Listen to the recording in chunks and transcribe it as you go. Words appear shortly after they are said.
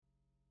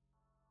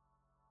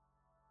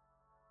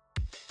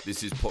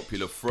This is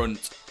Popular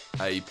Front,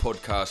 a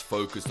podcast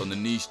focused on the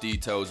niche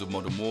details of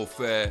modern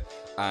warfare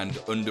and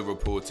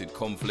underreported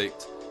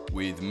conflict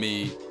with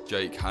me,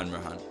 Jake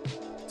Hanrahan.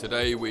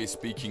 Today we're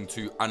speaking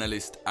to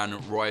analyst and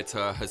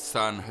writer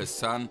Hassan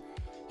Hassan.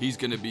 He's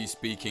going to be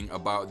speaking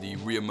about the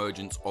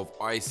re-emergence of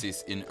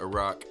ISIS in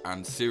Iraq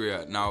and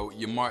Syria. Now,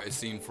 you might have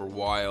seen for a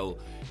while,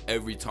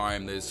 every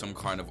time there's some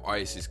kind of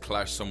ISIS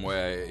clash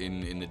somewhere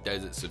in the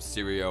deserts of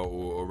Syria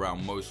or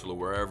around Mosul or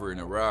wherever in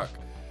Iraq,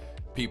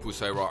 people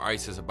say, right,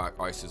 ISIS are back,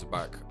 ISIS are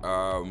back.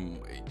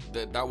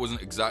 That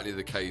wasn't exactly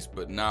the case,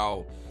 but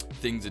now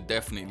things are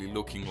definitely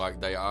looking like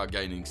they are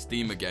gaining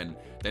steam again.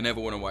 They never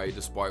went away,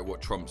 despite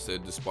what Trump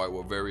said, despite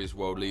what various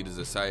world leaders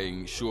are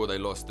saying. Sure, they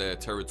lost their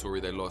territory,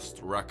 they lost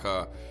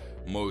Raqqa,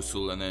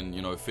 Mosul, and then,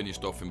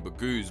 finished off in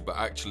Baghouz, but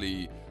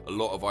actually a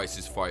lot of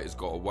ISIS fighters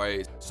got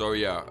away. So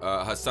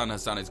Hassan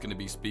is going to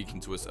be speaking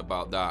to us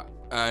about that.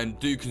 And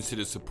do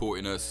consider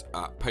supporting us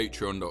at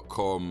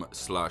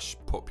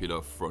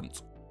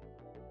patreon.com/popularfront.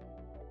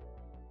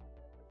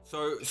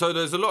 So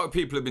there's a lot of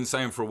people have been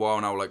saying for a while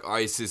now, like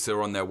ISIS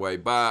are on their way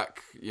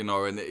back,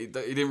 and it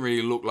didn't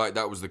really look like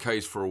that was the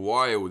case for a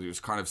while. It was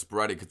kind of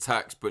sporadic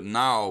attacks, but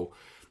now,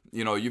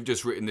 you've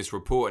just written this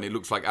report and it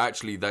looks like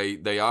actually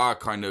they are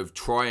kind of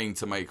trying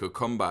to make a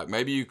comeback.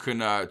 Maybe you can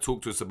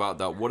talk to us about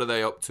that. What are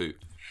they up to?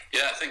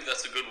 Yeah, I think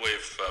that's a good way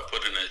of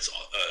putting it.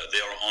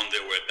 They are on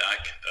their way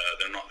back.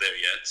 They're not there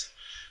yet,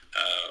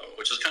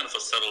 which is kind of a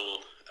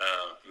subtle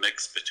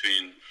mix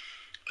between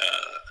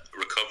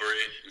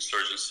recovery,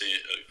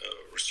 insurgency,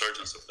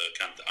 resurgence of the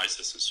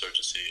ISIS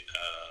insurgency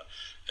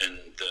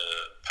in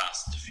the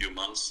past few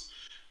months,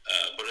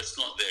 but it's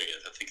not there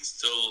yet. I think it's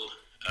still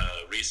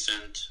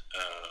recent,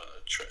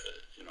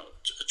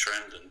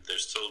 trend, and they're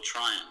still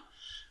trying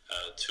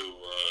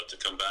to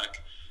come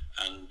back.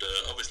 And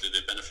obviously,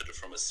 they benefited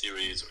from a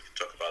series. We can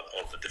talk about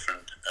all the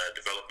different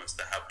developments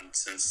that happened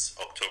since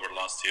October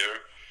last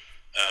year.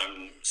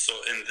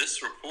 So, in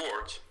this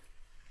report,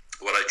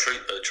 what I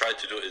tried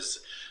to do is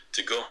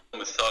to go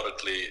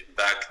methodically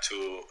back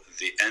to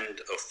the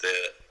end of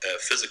the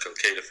physical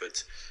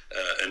caliphate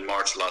in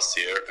March last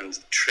year and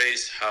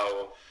trace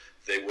how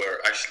they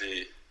were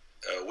actually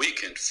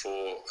weakened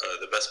for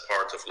the best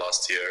part of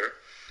last year,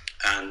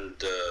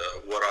 and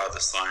what are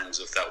the signs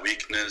of that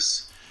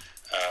weakness.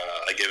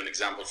 I gave an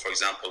example, for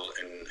example,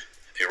 in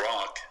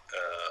Iraq,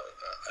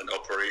 an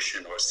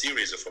operation or a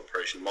series of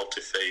operations,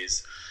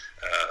 multi-phase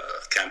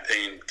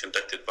campaign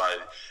conducted by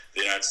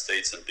the United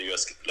States and the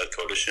US-led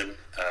coalition,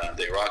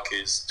 the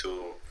Iraqis,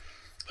 to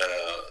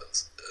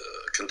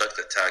conduct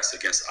attacks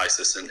against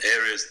ISIS in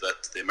areas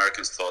that the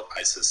Americans thought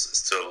ISIS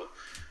still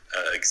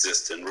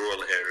exists, in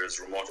rural areas,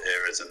 remote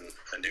areas in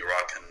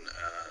Iraq and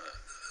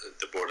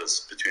the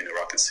borders between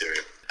Iraq and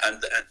Syria.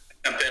 And the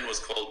campaign was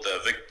called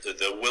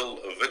the Will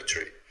of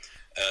Victory.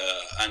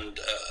 And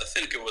I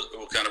think it was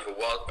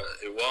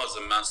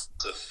a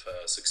massive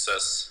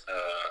success,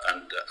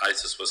 and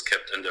ISIS was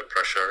kept under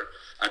pressure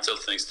until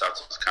things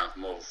started to kind of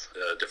move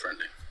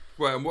differently.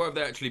 Well, and what have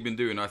they actually been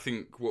doing? I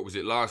think, what was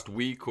it, last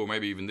week or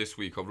maybe even this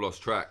week? I've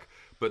lost track.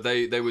 But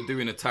they were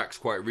doing attacks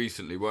quite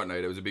recently, weren't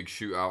they? There was a big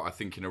shootout, I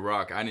think, in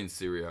Iraq and in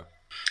Syria.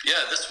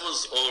 Yeah, this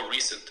was all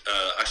recent.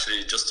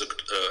 Actually, just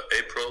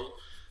April.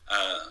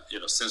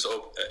 Since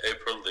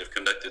April, they've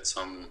conducted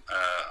some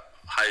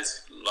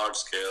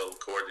large-scale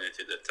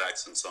coordinated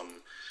attacks in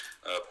some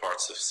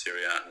parts of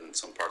Syria and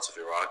some parts of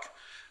Iraq.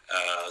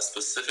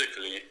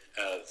 Specifically,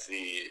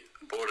 the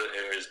border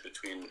areas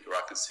between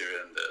Iraq and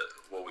Syria and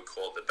what we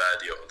call the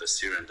Badia or the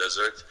Syrian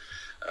desert.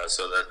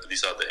 So that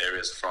these are the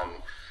areas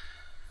from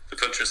the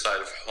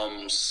countryside of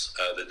Homs,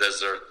 the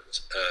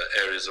desert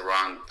areas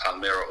around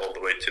Palmyra, all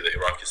the way to the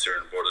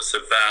Iraqi-Syrian border. It's a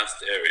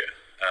vast area.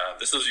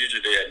 This is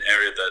usually an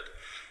area that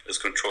is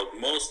controlled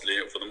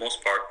mostly, for the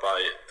most part,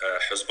 by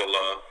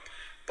Hezbollah,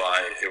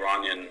 by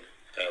Iranian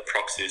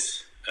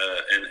proxies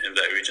in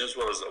that region, as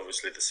well as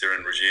obviously the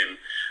Syrian regime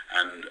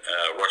and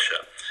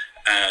Russia,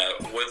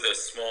 with a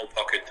small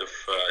pocket of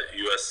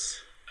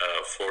U.S.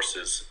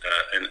 forces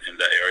in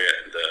that area,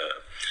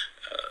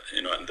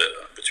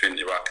 between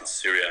Iraq and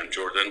Syria and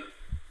Jordan,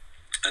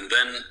 and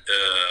then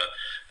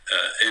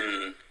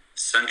in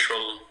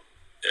central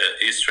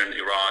eastern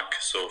Iraq,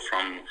 so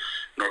from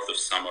north of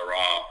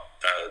Samarra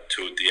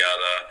to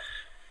Diyala,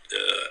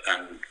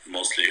 and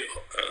mostly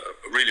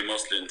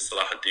in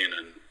Salahuddin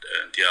and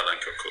Diyala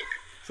and Kirkuk.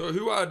 So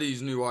who are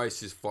these new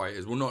ISIS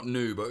fighters? Well, not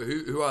new, but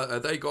who are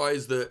they?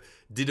 Guys that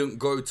didn't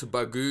go to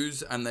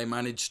Baghouz and they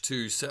managed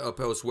to set up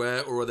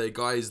elsewhere, or are they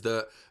guys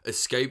that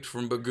escaped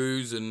from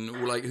Baghouz? And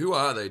who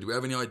are they? Do we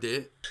have any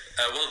idea?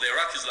 Well, the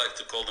Iraqis like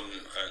to call them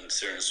in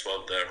Syria as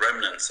well the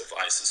remnants of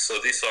ISIS. So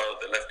these are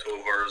the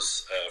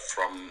leftovers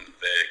from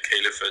the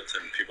caliphate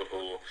and people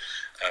who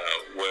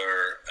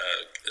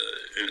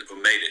who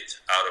made it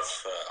out of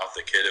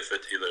the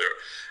caliphate, either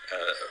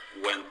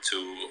went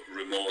to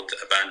remote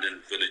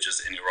abandoned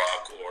villages in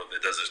Iraq or the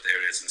desert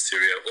areas in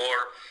Syria,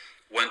 or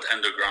went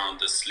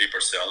underground as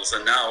sleeper cells,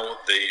 and now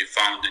they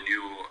found a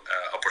new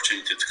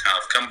opportunity to kind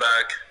of come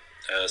back,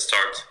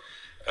 start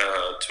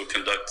to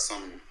conduct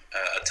some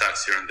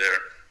attacks here and there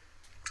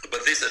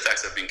But these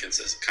attacks have been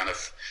kind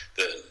of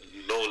the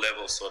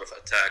low-level sort of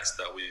attacks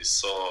that we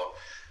saw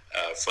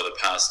for the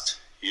past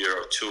year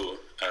or two,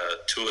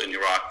 2 in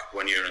Iraq,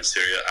 1 year in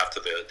Syria after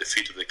the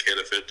defeat of the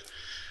Caliphate,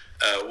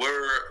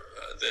 were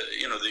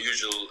the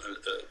usual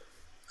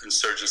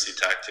insurgency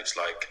tactics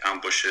like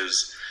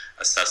ambushes,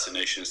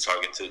 assassinations,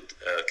 targeted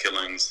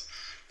killings,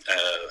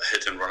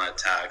 hit-and-run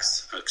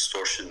attacks,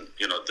 extortion.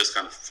 This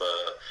kind of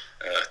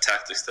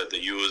tactics that they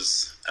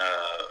use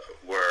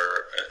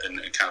were in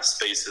kind of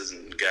spaces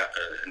and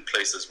in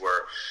places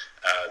where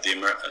the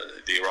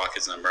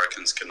Iraqis and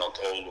Americans cannot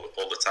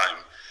all the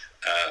time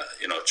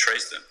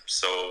trace them.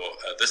 So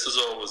this is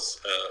always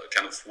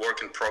kind of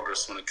work in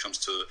progress when it comes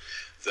to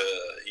the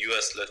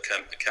U.S.-led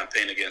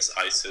campaign against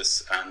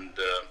ISIS, and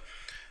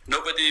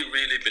nobody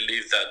really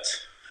believed that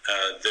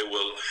they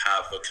will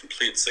have a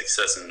complete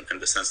success in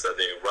the sense that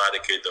they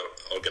eradicate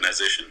the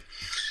organization.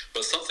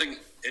 But something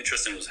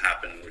interesting was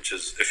happening, which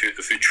is if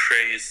you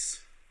trace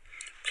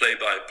play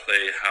by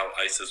play how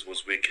ISIS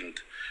was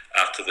weakened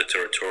after the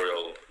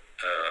territorial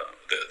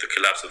the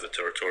collapse of the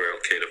territorial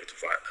caliphate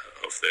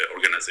of the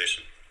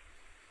organization.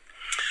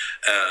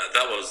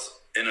 That was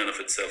in and of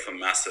itself a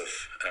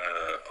massive,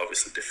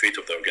 obviously, defeat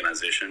of the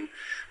organization.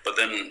 But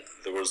then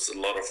there was a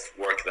lot of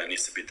work that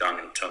needs to be done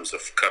in terms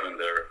of cutting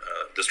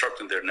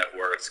disrupting their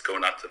networks,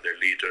 going after their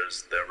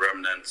leaders, their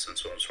remnants, and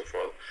so on and so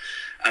forth.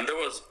 And there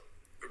was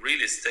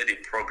really steady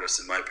progress,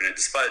 in my opinion,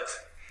 despite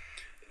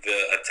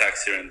the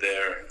attacks here and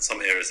there. In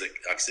some areas,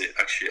 actually,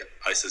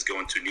 ISIS go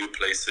into new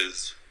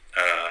places,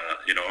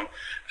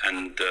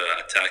 and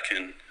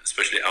attacking,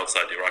 especially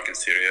outside Iraq and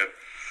Syria.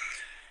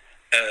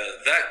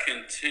 That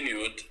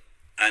continued,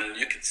 and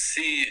you could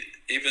see,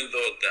 even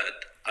though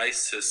that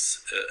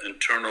ISIS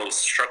internal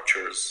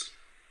structures,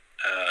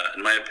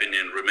 in my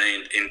opinion,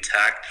 remained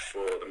intact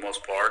for the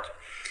most part,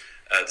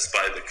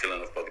 despite the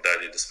killing of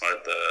Baghdadi,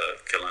 despite the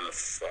killing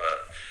of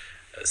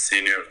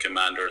senior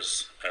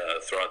commanders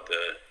throughout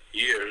the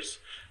years,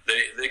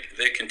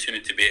 they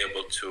continue to be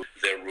able to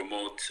their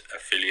remote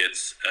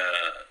affiliates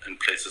in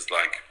places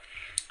like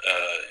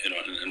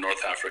in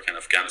North Africa and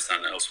Afghanistan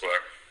and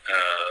elsewhere,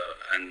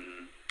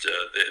 and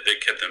they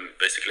kept them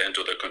basically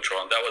under their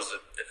control. And that was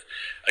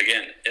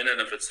again in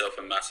and of itself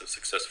a massive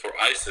success for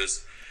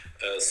ISIS.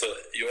 So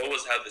you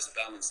always have this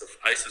balance of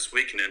ISIS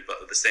weakening,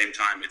 but at the same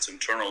time its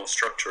internal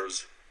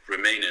structures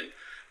remaining,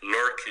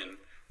 lurking,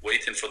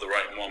 waiting for the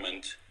right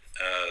moment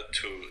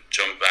to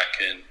jump back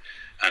in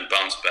and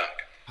bounce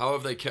back. How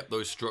have they kept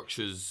those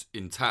structures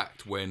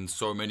intact when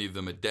so many of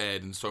them are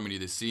dead and so many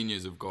of the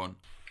seniors have gone?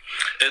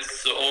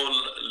 It's all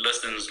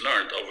lessons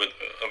learned.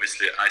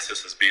 Obviously,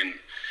 ISIS has been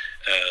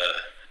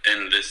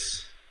in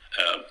this,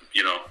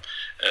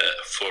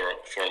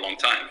 for a long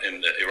time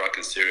in Iraq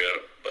and Syria,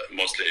 but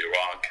mostly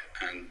Iraq,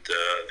 and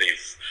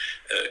they've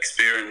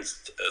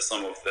experienced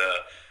some of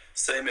the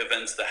same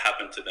events that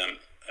happened to them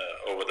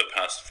over the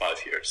past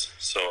 5 years.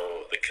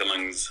 So the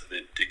killings,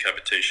 the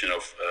decapitation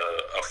of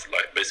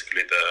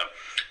basically the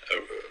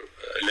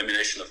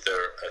elimination of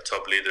their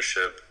top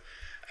leadership,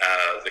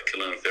 the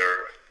killing of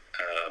their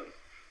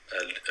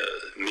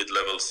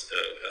mid-level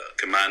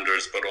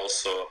commanders, but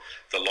also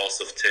the loss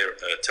of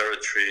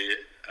territory,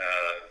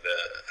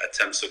 the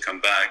attempts to come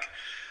back.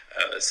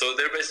 So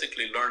they're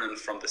basically learning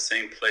from the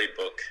same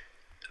playbook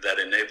that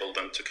enabled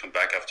them to come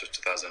back after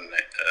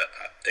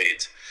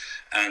 2008.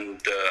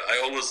 And I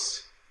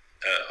always,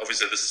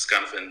 obviously this is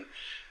kind of in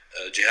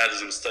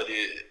jihadism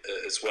study,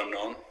 it's well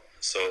known,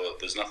 so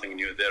there's nothing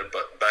new there.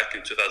 But back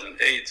in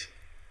 2008,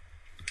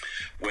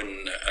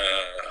 when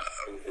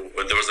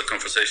there was a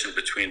conversation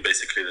between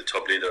basically the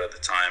top leader at the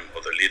time,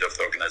 or the leader of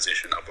the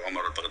organization, Abu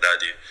Omar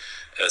al-Baghdadi,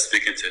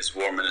 speaking to his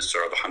war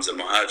minister, Abu Hamza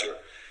al-Muhajir,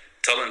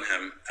 telling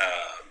him,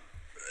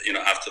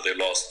 after they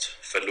lost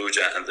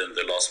Fallujah and then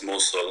they lost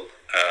Mosul,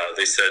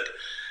 they said,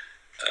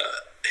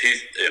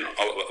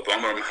 Abu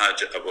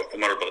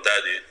Omar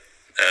al-Baghdadi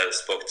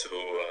spoke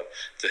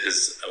to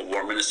his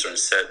war minister and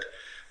said,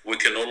 we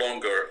can no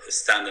longer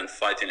stand and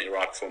fight in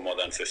Iraq for more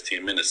than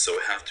 15 minutes, so we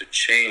have to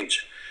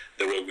change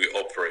the way we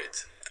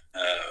operate.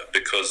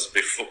 Because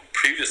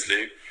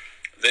previously,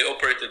 they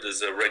operated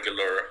as a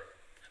regular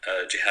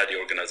jihadi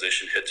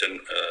organization, hitting,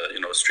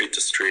 street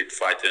to street,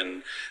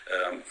 fighting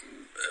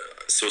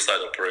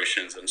suicide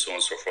operations and so on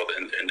and so forth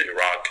in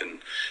Iraq, and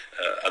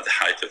at the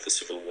height of the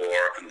Civil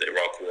War and the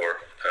Iraq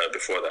War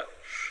before that.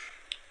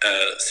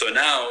 So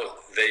now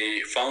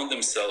they found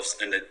themselves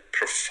in a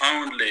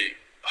profoundly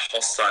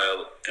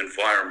hostile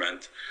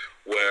environment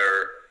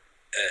where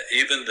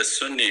even the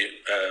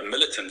Sunni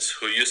militants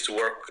who used to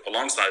work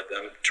alongside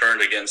them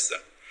turned against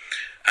them.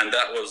 And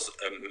that was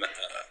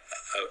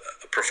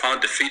a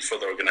profound defeat for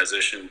the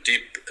organization,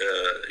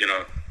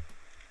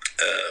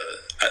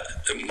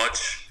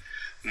 much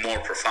more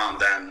profound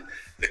than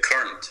the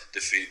current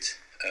defeat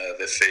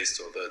they faced,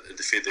 or the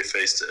defeat they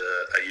faced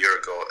a year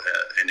ago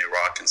in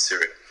Iraq and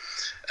Syria.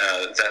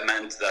 That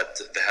meant that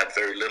they had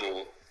very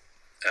little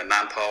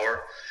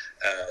manpower.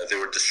 They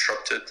were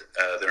disrupted,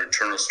 their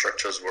internal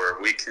structures were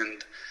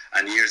weakened,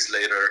 and years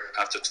later,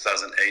 after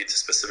 2008,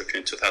 specifically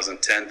in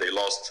 2010, they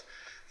lost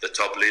the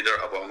top leader,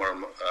 Abu Umar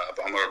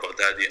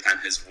al-Baghdadi, and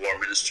his war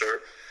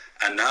minister.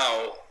 And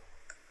now,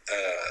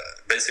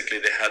 basically,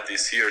 they had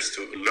these years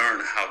to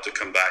learn how to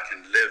come back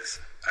and live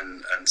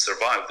and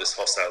survive this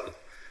hostile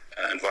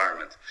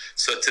environment.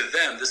 So to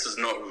them, this is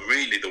not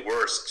really the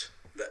worst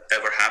that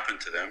ever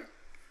happened to them.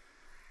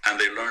 And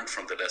they learned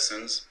from the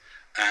lessons,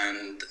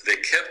 and they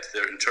kept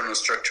their internal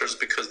structures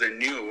because they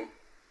knew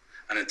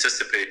and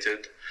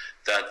anticipated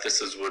that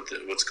this is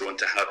what's going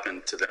to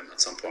happen to them at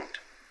some point.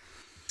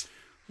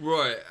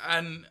 Right,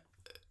 and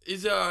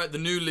is the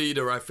new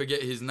leader, I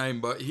forget his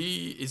name, but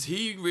is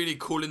he really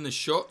calling the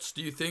shots,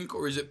 do you think,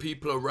 or is it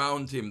people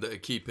around him that are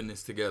keeping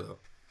this together?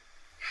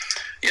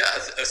 Yeah,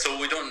 so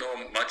we don't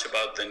know much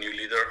about the new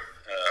leader,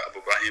 Abu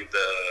Ibrahim.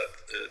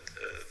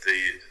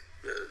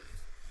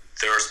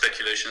 There are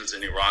speculations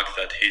in Iraq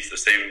that he's the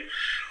same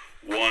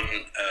one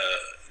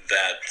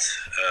that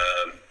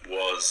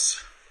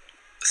was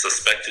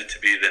suspected to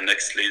be the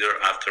next leader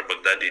after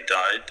Baghdadi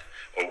died,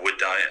 or would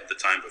die at the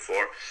time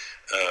before,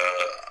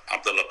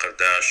 Abdullah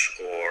Qardash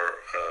or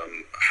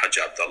Hajj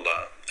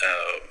Abdullah,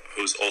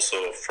 who's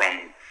also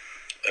from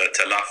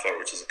Tel Afar,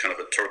 which is kind of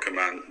a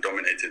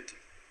Turkmen-dominated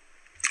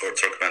or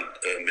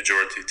Turkmen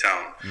majority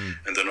town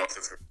in the north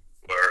of Iraq,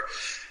 where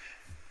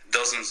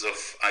dozens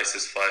of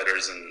ISIS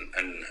fighters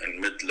and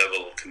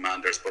mid-level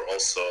commanders, but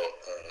also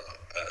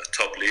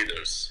top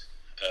leaders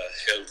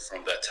hailed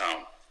from that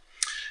town.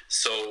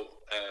 So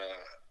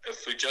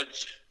if we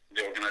judge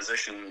the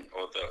organization,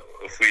 or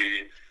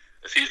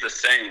if he's the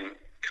same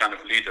kind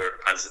of leader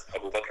as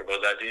Abu Bakr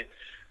Baghdadi,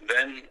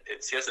 then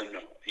it's yes and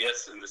no.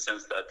 Yes, in the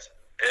sense that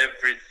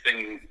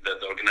everything that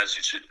the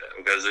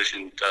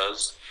organization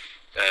does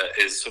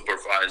is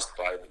supervised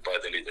by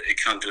the leader. He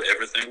can't do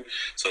everything,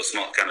 so it's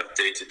not kind of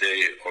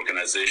day-to-day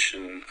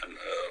organization and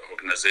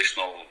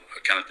organizational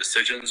kind of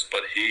decisions,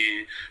 but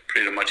he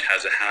pretty much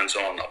has a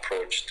hands-on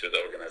approach to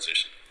the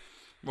organization.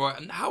 Right,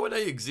 and how are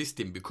they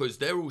existing? Because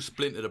they're all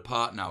splintered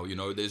apart now, you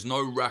know. There's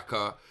no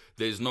Raqqa,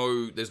 there's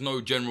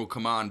no general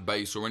command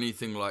base or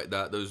anything like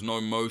that. There's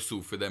no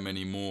Mosul for them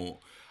anymore.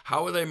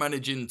 How are they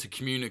managing to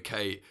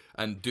communicate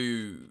and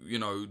do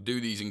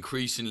these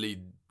increasingly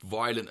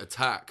violent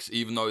attacks,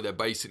 even though they're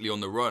basically on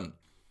the run?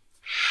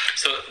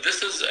 So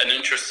this is an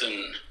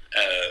interesting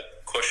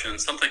question,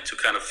 something to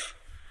kind of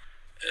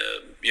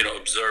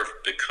observe,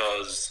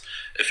 because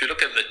if you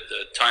look at the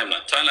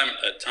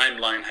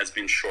timeline has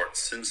been short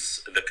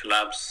since the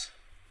collapse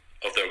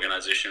of the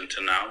organization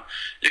to now.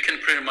 You can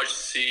pretty much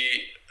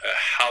see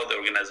how the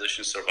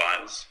organization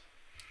survives,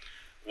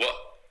 what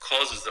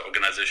causes the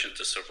organization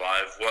to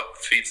survive, what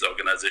feeds the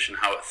organization,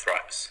 how it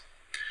thrives.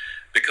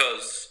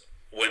 Because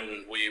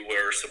when we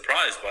were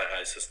surprised by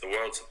ISIS, the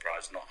world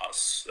surprised, not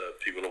us,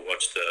 people who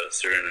watched the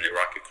Syrian and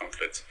Iraqi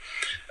conflicts,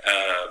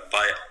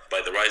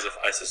 by the rise of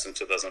ISIS in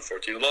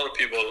 2014, a lot of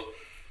people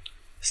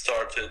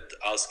started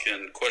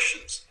asking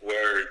questions.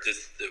 Where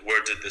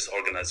did this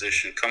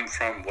organization come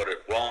from, what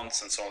it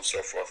wants, and so on and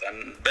so forth.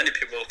 And many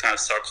people kind of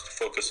started to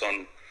focus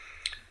on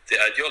the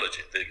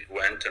ideology. They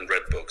went and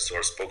read books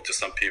or spoke to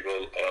some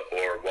people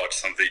or watched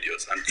some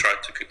videos and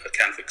tried to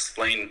kind of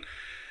explain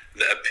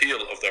the appeal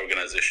of the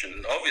organization.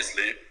 And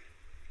obviously,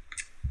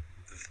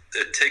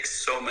 it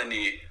takes so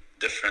many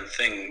different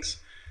things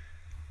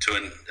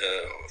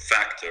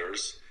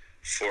factors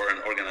for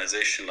an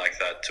organization like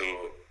that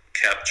to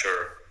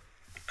capture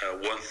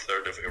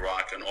 1/3 of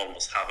Iraq and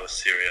almost half of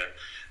Syria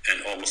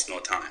in almost no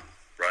time,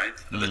 right?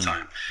 At the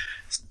time.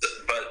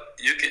 But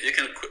you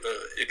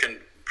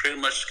can pretty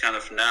much kind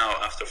of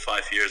now, after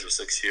 5 years or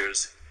 6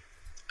 years,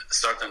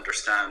 start to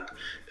understand,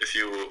 if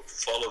you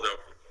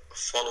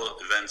follow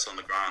events on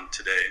the ground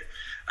today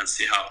and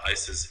see how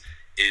ISIS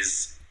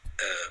is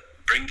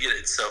bringing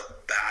itself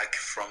back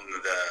from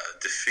the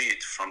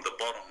defeat from the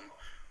bottom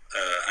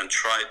and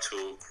try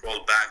to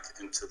crawl back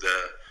into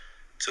the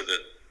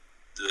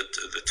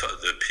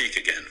peak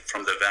again,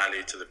 from the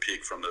valley to the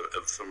peak, from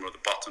the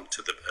bottom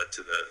to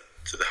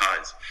the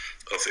heights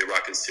of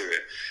Iraq and Syria.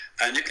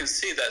 And you can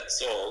see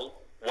that's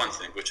all one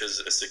thing, which is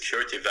a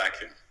security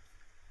vacuum.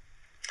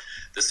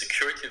 The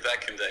security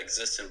vacuum that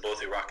exists in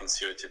both Iraq and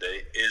Syria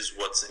today is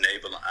what's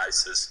enabling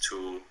ISIS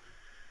to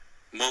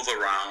move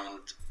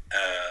around,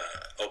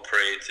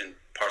 operate in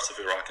parts of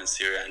Iraq and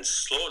Syria, and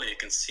slowly you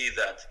can see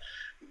that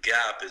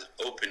gap is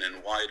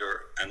opening wider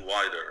and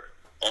wider,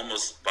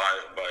 almost by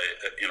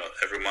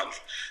every month,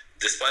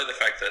 despite the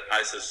fact that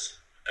ISIS,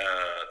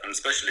 and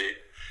especially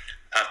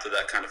after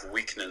that kind of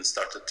weakening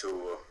started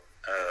to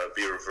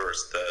be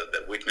reversed,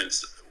 the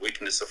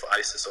weakness of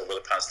ISIS over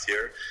the past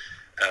year,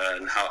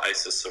 and how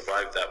ISIS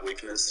survived that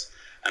weakness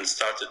and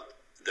started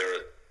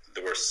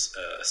there were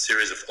a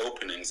series of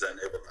openings that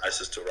enabled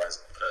ISIS to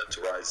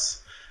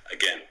rise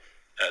again,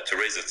 to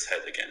raise its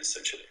head again,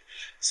 essentially.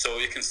 So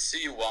you can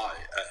see why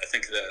I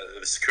think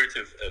the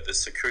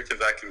security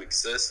vacuum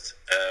exists,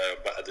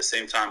 but at the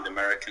same time, the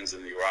Americans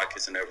and the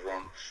Iraqis and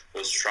everyone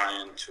was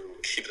trying to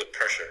keep the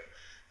pressure,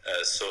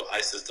 so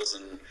ISIS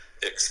doesn't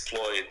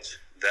exploit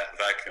that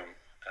vacuum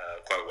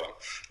quite well.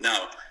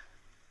 Now,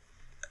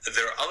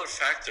 there are other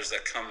factors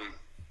that come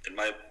in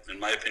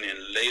my opinion,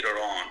 later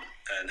on,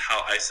 and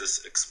how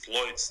ISIS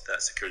exploits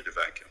that security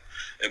vacuum.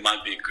 It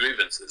might be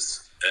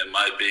grievances. It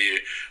might be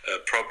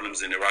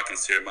problems in Iraq and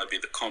Syria. It might be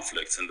the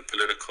conflicts and the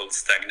political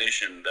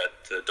stagnation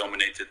that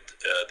dominated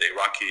the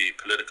Iraqi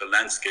political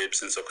landscape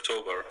since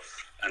October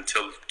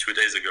until 2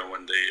 days ago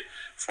when they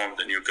formed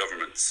a new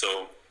government.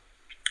 So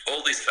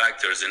all these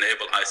factors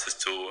enable ISIS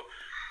to,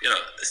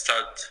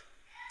 start,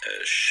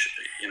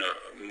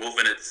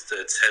 moving its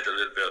head a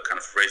little bit, kind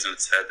of raising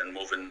its head and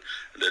moving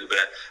a little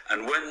bit.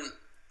 And when,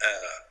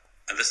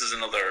 and this is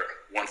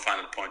one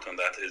final point on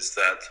that, is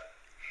that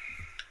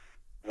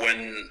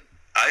when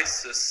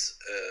ISIS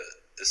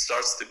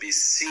starts to be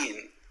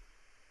seen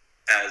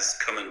as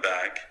coming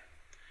back,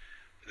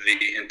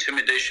 the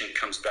intimidation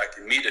comes back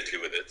immediately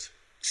with it.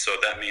 So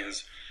that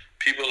means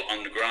people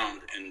on the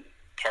ground in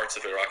parts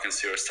of Iraq and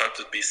Syria start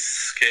to be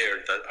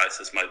scared that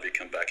ISIS might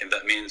come back. And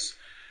that means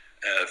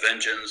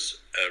vengeance,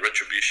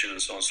 retribution,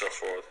 and so on and so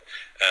forth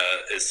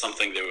is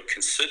something they would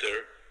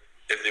consider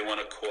if they want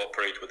to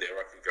cooperate with the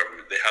Iraqi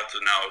government. They have to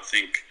now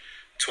think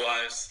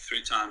twice,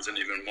 3 times, and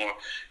even more,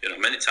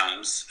 many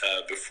times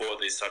before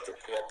they start to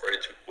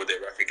cooperate with the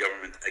Iraqi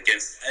government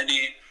against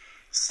any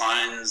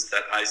signs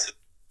that ISIS is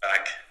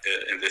back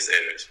in these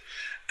areas.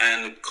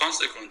 And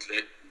consequently,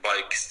 by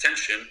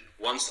extension,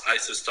 once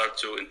ISIS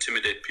starts to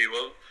intimidate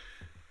people,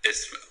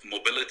 its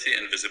mobility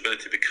and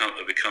visibility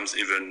becomes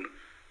even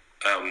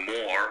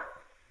more,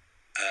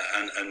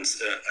 and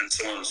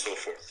so on and so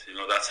forth.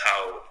 That's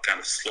how kind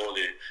of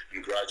slowly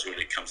and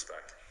gradually it comes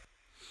back.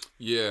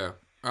 Yeah.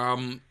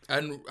 And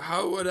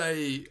how are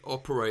they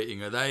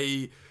operating? Are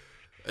they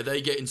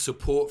getting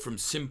support from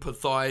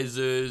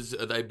sympathizers?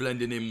 Are they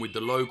blending in with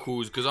the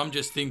locals? Because I'm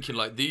just thinking,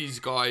 like, these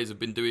guys have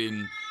been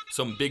doing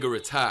some bigger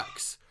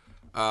attacks,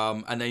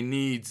 and they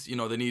need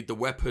the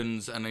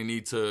weapons, and they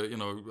need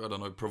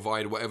to,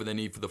 provide whatever they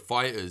need for the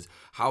fighters.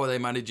 How are they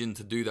managing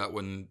to do that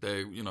when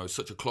they're,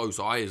 such a close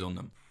eye is on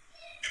them?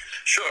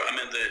 Sure. I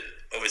mean,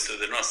 obviously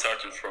they're not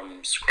starting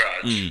from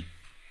scratch.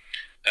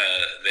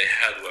 They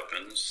had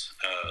weapons.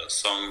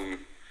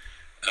 Some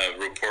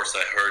reports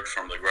I heard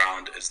from the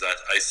ground is that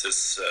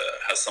ISIS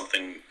has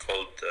something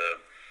called,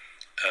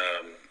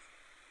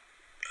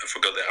 I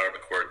forgot the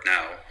Arabic word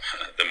now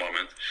at the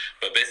moment,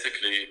 but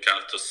basically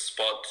kind of to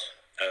spot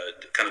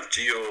kind of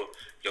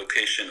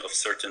geolocation of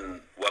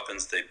certain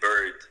weapons they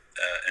buried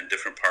in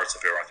different parts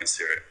of Iraq and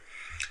Syria.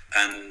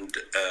 And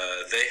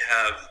they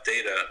have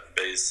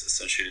database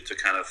essentially to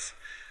kind of,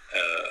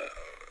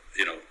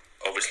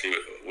 obviously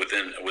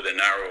within a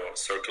narrow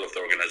circle of the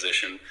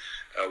organization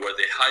where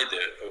they hide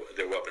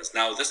their weapons.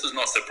 Now, this is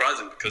not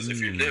surprising because if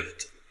you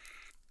lived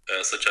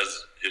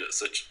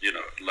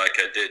like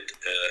I did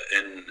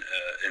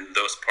in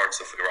those parts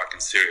of Iraq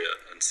and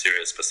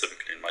Syria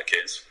specifically in my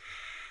case,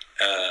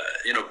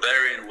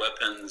 burying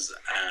weapons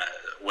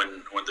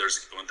when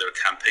there are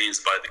campaigns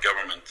by the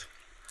government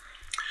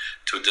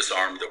to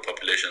disarm the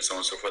population, so on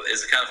and so forth,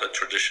 is kind of a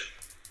tradition.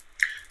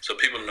 So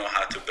people know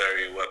how to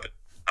bury weapons,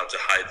 how to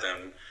hide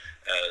them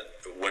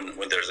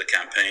when there's a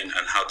campaign,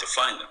 and how to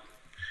find them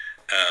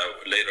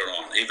later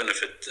on, even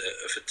if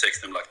it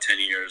takes them like 10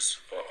 years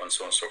and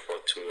so on and so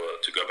forth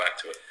to go back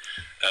to it.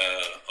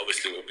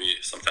 Obviously, it will be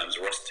sometimes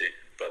rusty,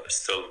 but it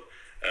still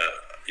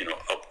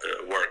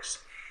works.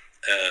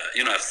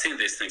 I've seen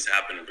these things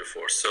happening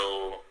before.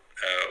 So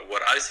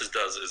what ISIS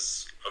does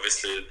is,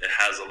 obviously, it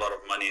has a lot of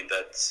money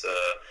that's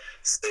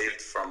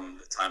saved from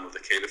the time of the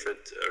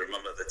caliphate.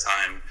 Remember the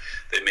time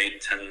they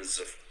made tens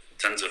of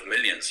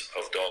millions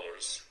of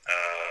dollars,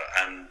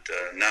 and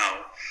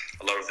now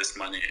a lot of this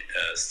money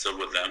is still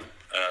with them,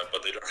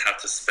 but they don't have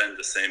to spend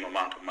the same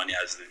amount of money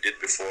as they did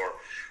before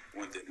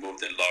when they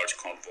moved in large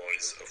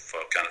convoys of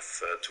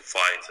to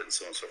fight and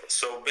so on and so forth.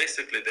 So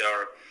basically, they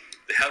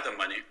have the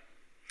money,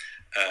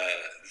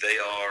 they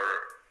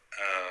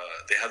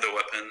have the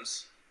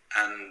weapons,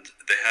 and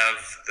they have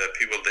the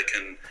people they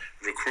can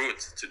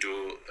recruit to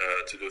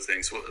do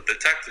things. Well, the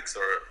tactics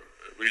are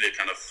really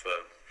kind of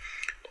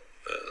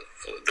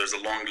there's a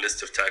long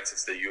list of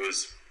tactics they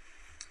use,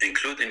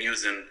 including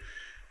using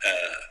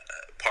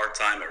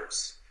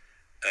part-timers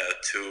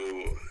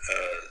to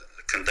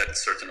conduct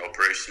certain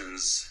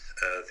operations.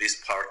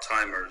 These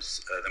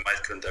part-timers, they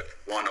might conduct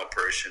one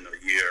operation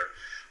a year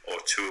or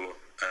two.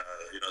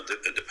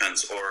 It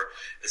depends. Or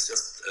it's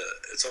just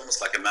it's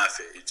almost like a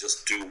mafia. You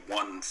just do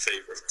one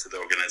favor to the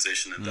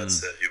organization, and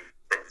that's it. You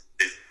probably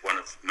save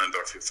one member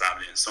of your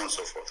family, and so on and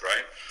so forth,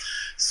 right?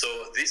 So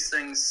these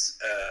things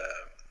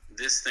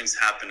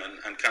happen,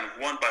 and kind of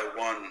one by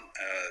one,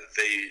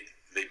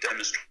 they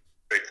demonstrate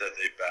that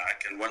they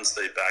back, and once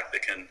they back, they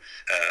can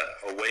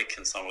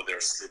awaken some of their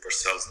sleeper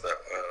cells that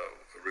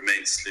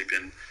remain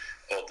sleeping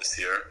all these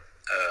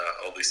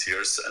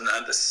years,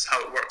 and this is how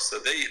it works. So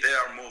they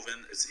are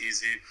moving. It's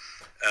easy.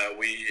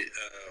 We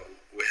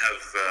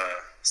have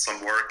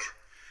some work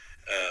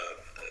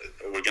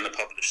we're going to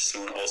publish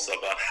soon also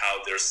about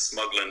how their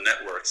smuggling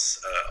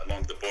networks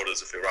along the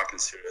borders of Iraq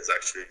and Syria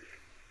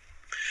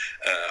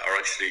are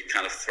actually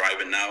kind of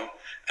thriving now.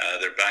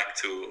 They're back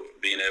to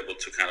being able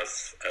to kind of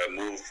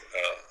move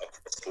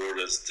across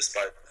borders,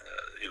 despite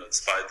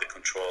the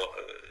control,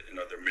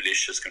 the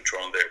militias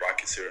controlling the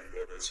Iraqi-Syrian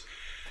borders.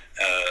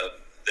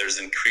 There's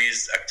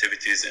increased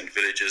activities in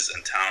villages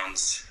and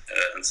towns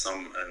and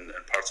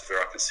parts of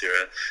Iraq and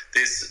Syria.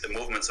 These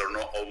movements are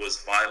not always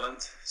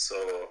violent,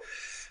 so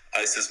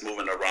ISIS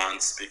moving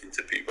around, speaking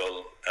to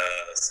people,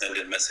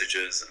 sending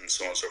messages, and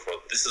so on and so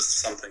forth. This is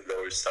something that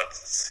we've started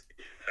to see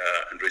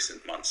in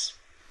recent months.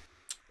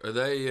 Are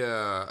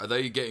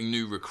they getting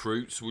new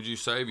recruits, would you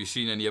say? Have you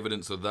seen any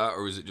evidence of that,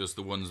 or is it just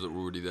the ones that were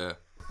already there?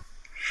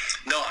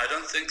 No, I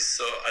don't think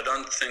so. I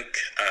don't think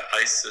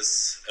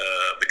ISIS,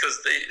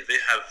 because they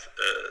have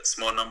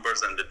small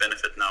numbers and they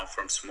benefit now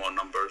from small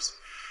numbers.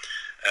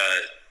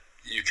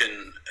 You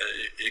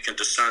can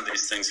discern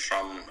these things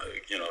from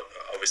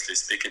obviously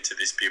speaking to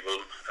these people,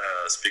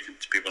 speaking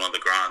to people on the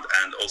ground,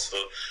 and also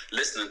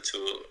listening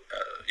to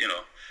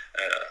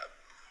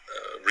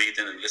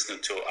reading and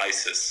listening to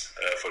ISIS.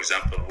 For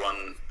example,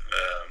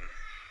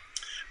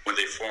 when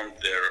they formed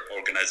their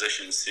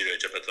organization in Syria,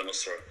 Jabhat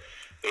al-Nusra,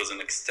 there was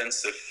an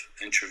extensive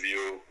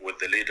interview with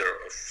the leader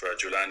of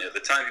Julani. At the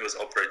time, he was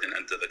operating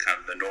under the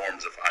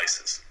norms of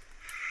ISIS,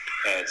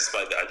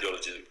 despite the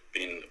ideology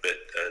being a bit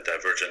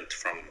divergent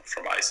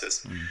from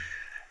ISIS.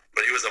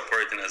 But he was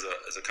operating as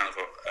a kind of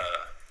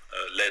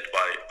led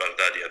by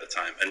Baghdadi at the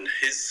time, and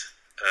his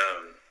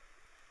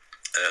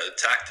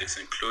tactics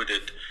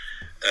included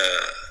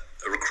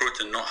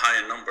recruiting not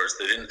higher numbers.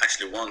 They didn't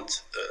actually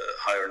want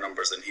higher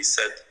numbers, and he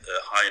said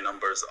high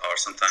numbers are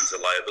sometimes a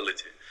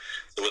liability.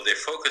 So what they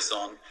focus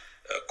on,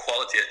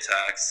 quality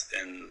attacks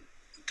in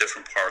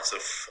different parts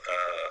of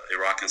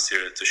Iraq and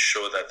Syria to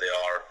show that they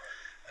are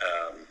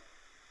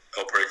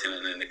operating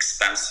in an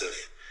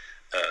expansive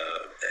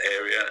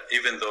area,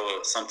 even though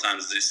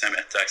sometimes these same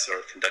attacks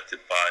are conducted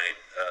by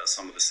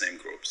some of the same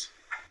groups.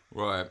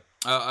 Right.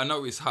 I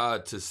know it's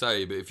hard to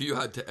say, but if you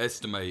had to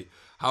estimate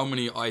how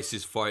many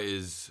ISIS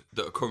fighters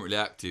that are currently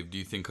active do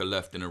you think are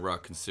left in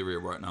Iraq and Syria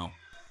right now?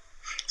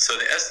 So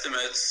the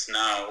estimates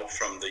now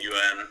from the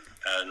UN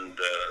and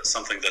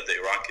something that the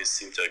Iraqis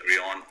seem to agree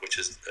on, which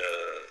is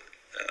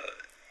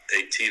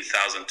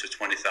 18,000 to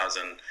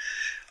 20,000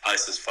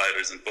 ISIS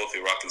fighters in both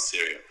Iraq and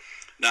Syria.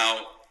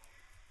 Now,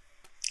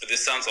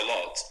 this sounds a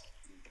lot,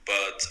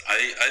 but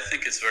I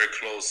think it's very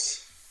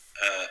close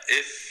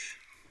if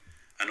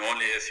and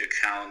only if you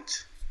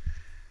count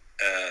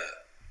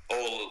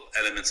all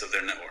elements of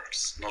their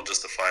networks, not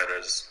just the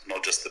fighters,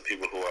 not just the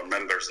people who are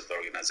members of the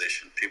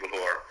organization, people who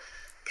are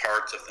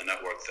part of the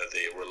network that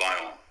they rely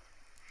on.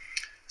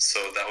 So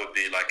that would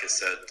be, like I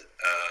said,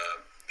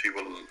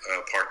 people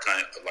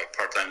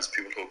part-time,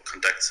 people who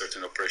conduct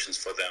certain operations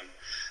for them.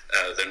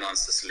 They're not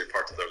necessarily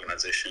part of the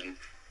organization.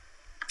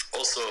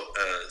 Also,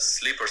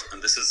 sleepers,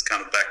 and this is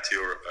kind of back to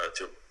your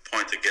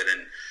point of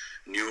getting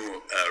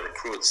new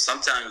recruits.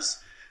 Sometimes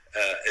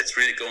it's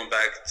really going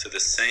back to the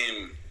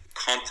same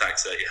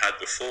contacts that you had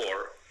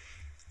before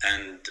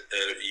and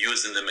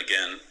using them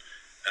again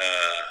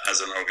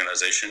as an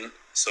organization.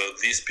 So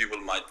these people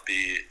might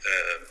be,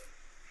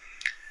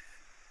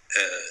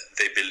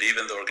 they believe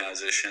in the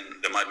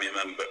organization. They might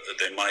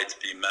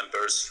be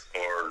members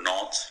or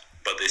not,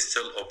 but they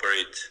still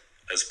operate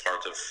as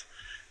part of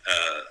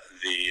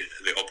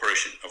the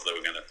operation of the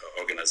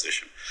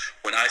organization.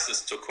 When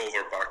ISIS took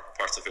over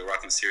parts of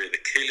Iraq and Syria, the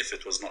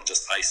caliphate was not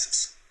just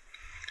ISIS.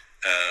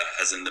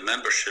 As in the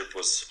membership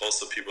was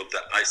also people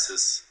that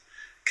ISIS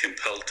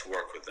compelled to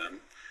work with them.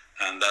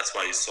 And that's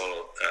why you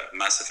saw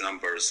massive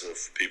numbers of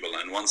people.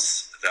 And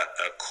once that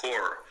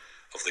core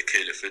of the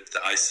caliphate,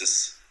 the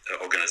ISIS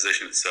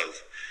organization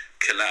itself,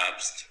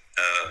 collapsed,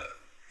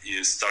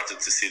 you started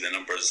to see the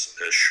numbers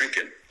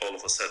shrinking all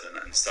of a sudden,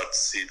 and start to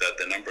see that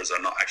the numbers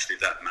are not actually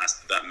that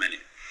many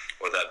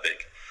or that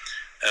big.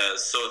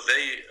 So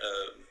they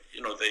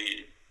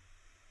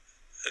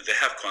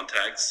have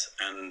contacts,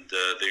 and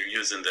they're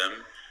using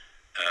them.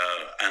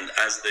 And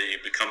as they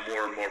become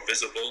more and more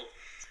visible,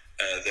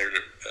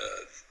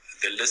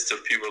 the list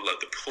of people,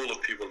 the pool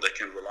of people they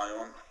can rely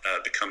on,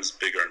 becomes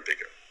bigger and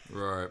bigger.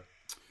 Right.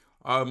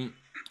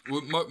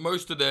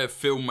 Most of their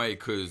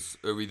filmmakers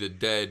are either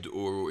dead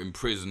or in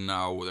prison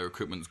now, or their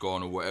equipment's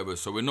gone or whatever.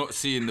 So we're not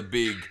seeing the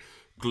big,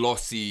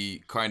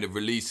 glossy kind of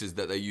releases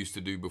that they used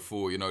to do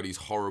before. These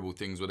horrible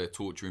things where they're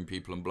torturing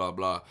people and blah,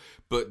 blah.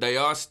 But they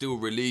are still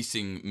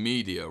releasing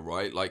media,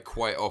 right? Like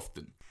quite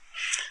often.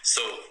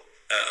 So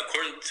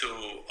according to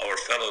our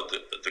fellow,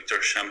 Dr.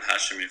 Hisham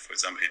Hashemi, for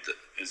example,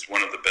 he is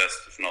one of the best,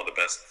 if not the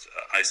best,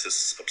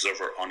 ISIS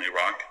observer on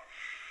Iraq.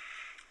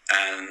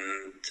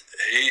 And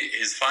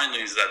his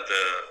findings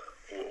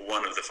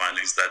one of the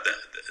findings that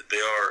they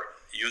are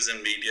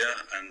using media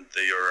and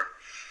they are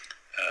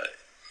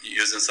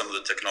using some of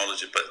the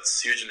technology, but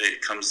usually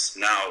it comes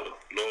now with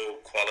low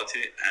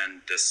quality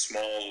and the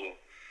small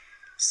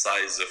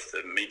size of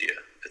the media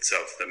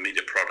itself, the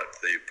media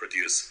product they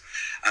produce.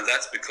 And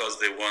that's because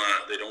they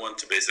don't want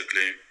to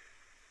basically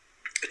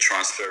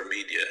transfer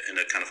media in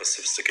a kind of a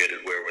sophisticated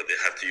way where they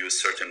have to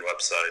use certain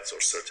websites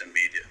or certain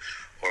media,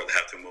 or they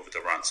have to move it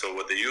around. So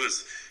what they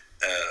use,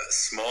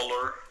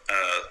 smaller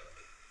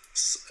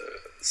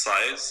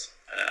size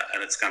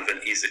and it's kind of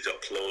an easy to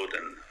upload,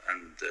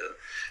 and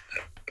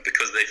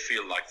because they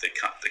feel like they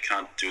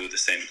can't do the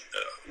same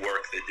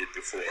work they did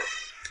before.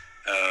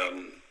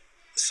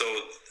 So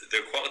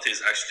their quality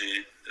is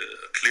actually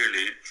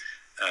clearly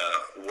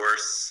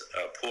worse,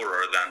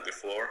 poorer than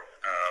before,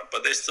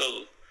 but they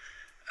still,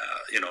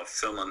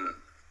 film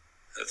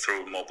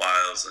through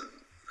mobiles and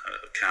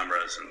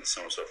cameras and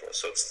so on and so forth.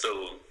 So it's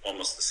still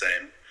almost the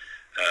same,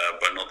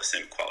 but not the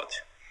same quality.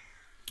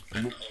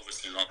 And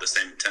obviously not the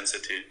same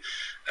intensity.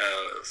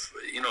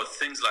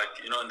 Things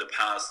like, in the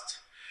past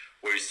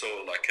where you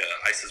saw like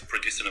ISIS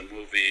producing a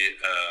movie,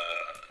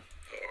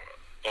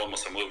 or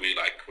almost a movie,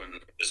 like when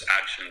there's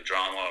action,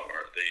 drama,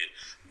 or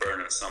they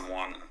burn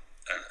someone,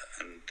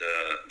 and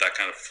that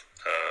kind of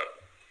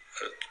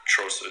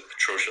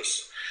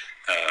atrocious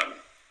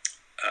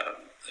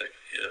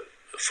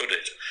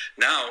footage.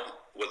 Now,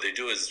 what they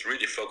do is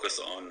really focus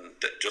on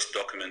just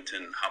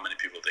documenting how many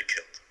people they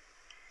killed.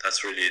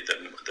 That's really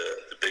the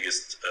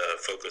biggest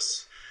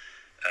focus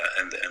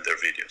in their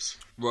videos.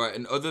 Right,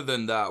 and other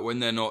than that, when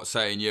they're not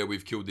saying, yeah,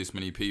 we've killed this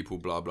many people,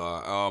 blah,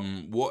 blah,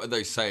 what are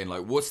they saying?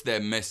 Like, what's their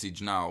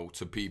message now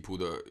to people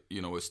that,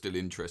 are still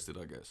interested,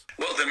 I guess?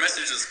 Well, their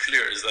message is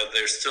clear, is that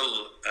they're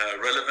still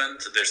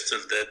relevant, they're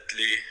still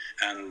deadly,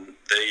 and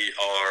they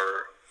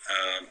are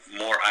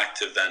more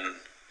active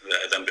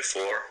than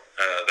before,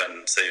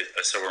 than, say,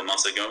 several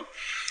months ago.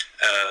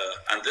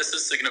 And this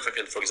is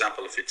significant, for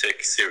example, if you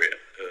take Syria,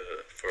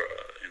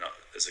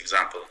 as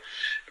example.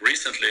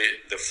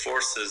 Recently, the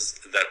forces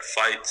that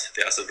fight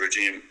the Assad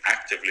regime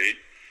actively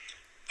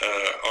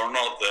are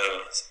not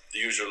the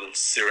usual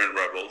Syrian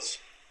rebels.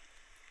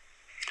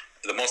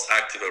 The most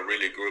active are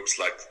really groups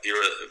like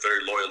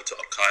very loyal to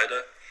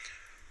Al-Qaeda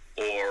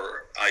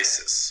or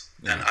ISIS.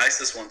 Yeah. And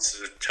ISIS wants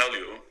to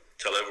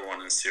tell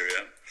everyone in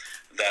Syria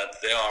that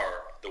they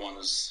are the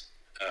ones,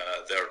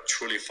 they are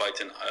truly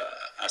fighting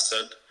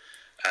Assad,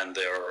 and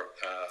they are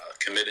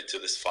committed to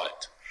this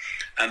fight.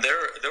 And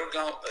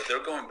they're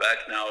going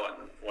back now,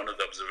 and one of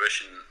the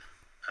observations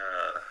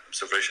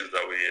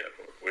that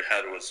we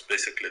had was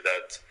basically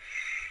that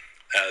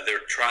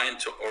they're trying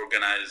to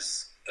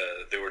organize,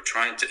 they were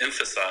trying to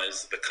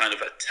emphasize the kind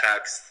of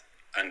attacks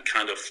and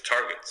kind of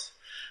targets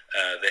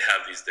they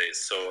have these days.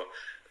 So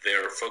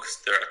they're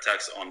focused their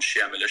attacks on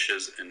Shia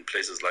militias in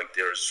places like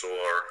Deir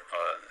ez-Zor,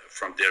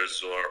 from Deir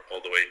ez-Zor all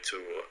the way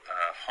to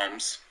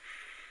Homs,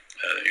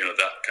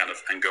 that kind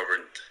of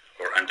ungoverned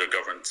or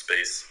undergoverned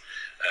space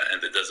in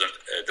the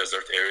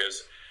desert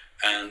areas.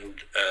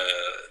 And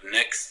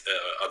next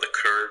are the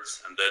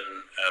Kurds, and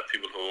then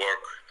people who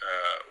work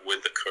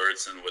with the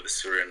Kurds and with the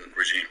Syrian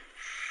regime.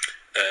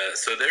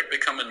 So they're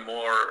becoming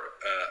more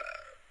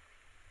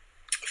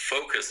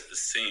focused, it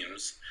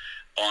seems,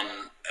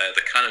 on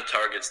the kind of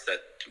targets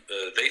that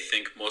they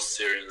think most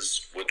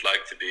Syrians would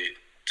like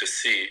to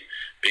see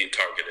being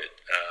targeted.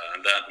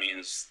 And that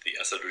means the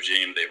Assad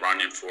regime, the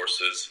Iranian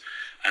forces,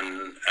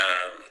 and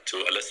to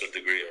a lesser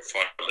degree, or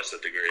far lesser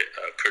degree,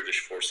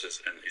 Kurdish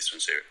forces in eastern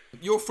Syria.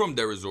 You're from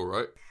Deir ez-Zor,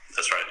 right?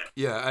 That's right.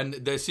 Yeah, and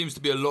there seems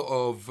to be a lot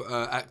of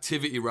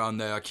activity around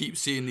there. I keep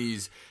seeing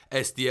these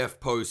SDF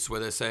posts where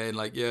they're saying,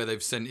 like, yeah,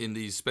 they've sent in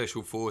these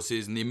special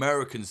forces, and the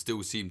Americans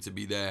still seem to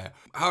be there.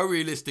 How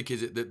realistic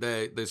is it that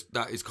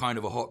that is kind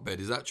of a hotbed?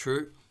 Is that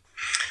true?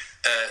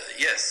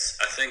 Yes,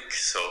 I think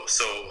so.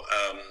 So,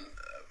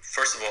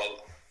 first of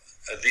all,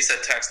 these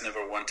attacks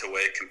never went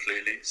away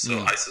completely. So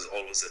ISIS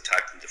always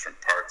attacked in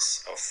different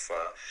parts of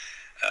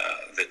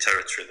the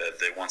territory that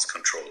they once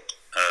controlled.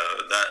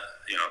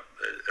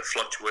 It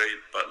fluctuated,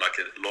 but like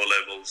at low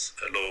levels,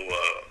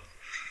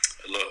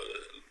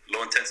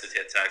 low intensity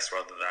attacks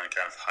rather than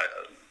kind of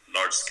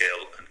large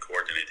scale and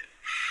coordinated.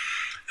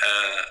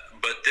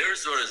 But Deir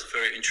ez-Zor is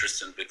very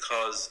interesting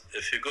because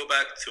if you go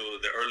back to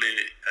the early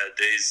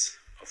days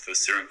of the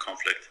Syrian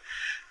conflict,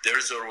 Deir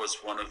ez-Zor was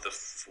one of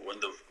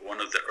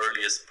the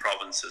earliest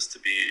provinces to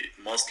be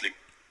mostly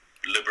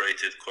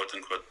liberated, quote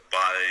unquote,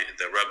 by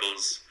the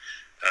rebels,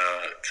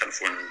 kind of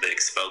when they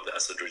expelled the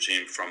Assad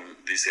regime from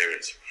these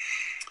areas.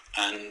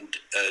 And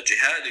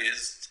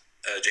jihadists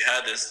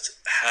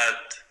had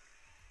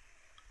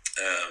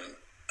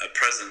a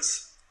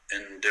presence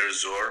in Deir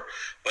ez-Zor,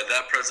 but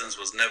that presence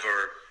was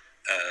never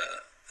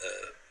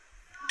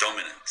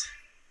dominant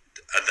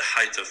at the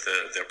height of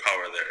their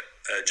power there.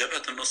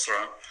 Jabhat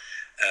al-Nusra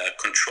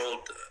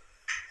controlled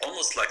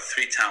almost like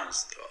 3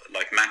 towns,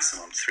 like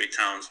maximum 3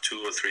 towns,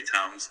 2 or 3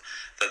 towns,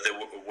 that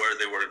where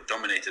they were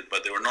dominated,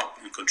 but they were not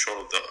in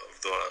control of the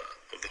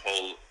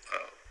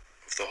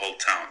whole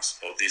towns,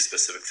 or these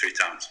specific 3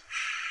 towns.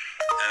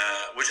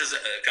 Which is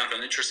kind of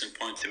an interesting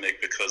point to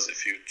make, because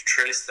if you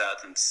trace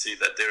that and see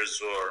that Deir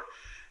ez-Zor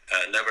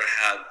never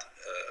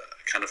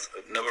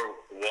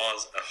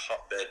was a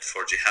hotbed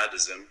for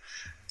jihadism,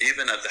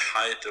 even at the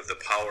height of the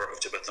power of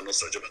Jabhat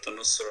al-Nusra. Jabhat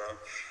al-Nusra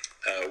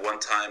one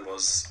time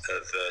was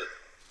the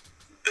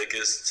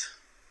biggest,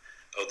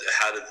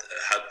 had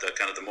the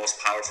kind of the most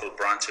powerful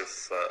branch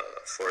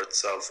for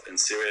itself in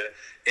Syria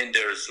in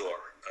Deir ez-Zor,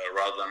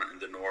 rather than in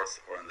the north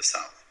or in the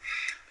south.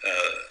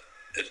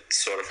 It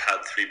sort of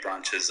had 3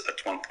 branches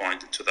at one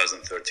point in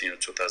 2013 or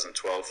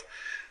 2012.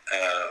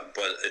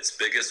 But its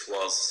biggest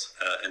was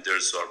in Deir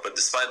ez-Zor. But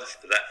despite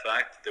that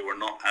fact, they were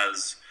not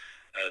as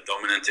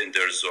dominant in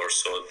Deir ez-Zor.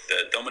 So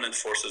the dominant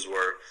forces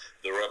were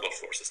the rebel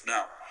forces.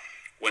 Now,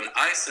 when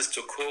ISIS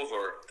took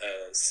over,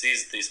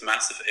 seized these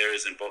massive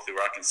areas in both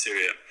Iraq and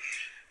Syria,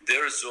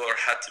 Deir ez-Zor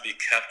had to be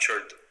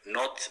captured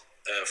not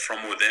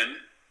from within,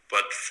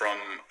 but from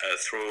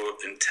through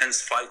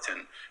intense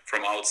fighting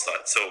from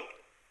outside. So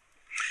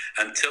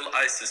until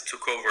ISIS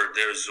took over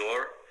Deir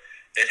ez-Zor,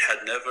 it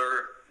had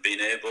never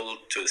been able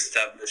to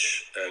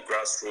establish a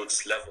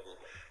grassroots level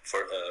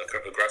for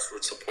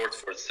grassroots support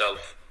for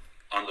itself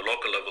on the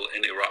local level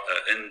in Iraq,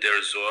 in Deir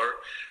ez-Zor,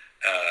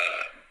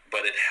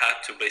 but it had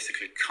to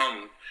basically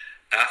come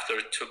after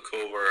it took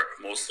over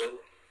Mosul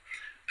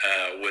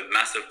with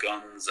massive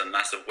guns and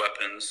massive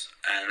weapons,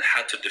 and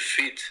had to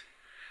defeat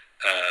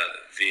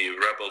the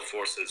rebel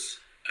forces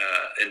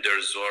in Deir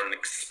ez-Zor and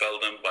expel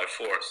them by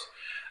force.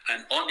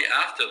 And only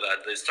after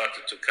that they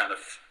started to kind of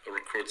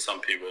recruit some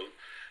people.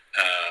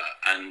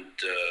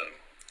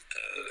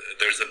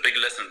 There's a big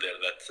lesson there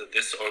that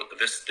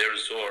this Deir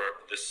ez-Zor,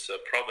 this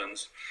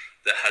province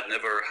that had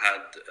never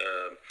had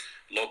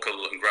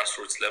local and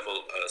grassroots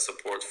level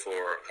support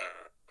for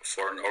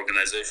an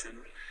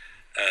organization,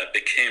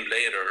 became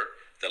later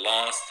the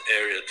last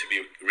area to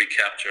be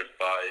recaptured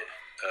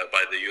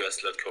by the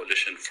U.S.-led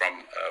coalition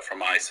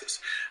from ISIS.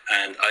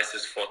 And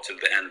ISIS fought till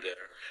the end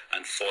there,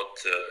 and fought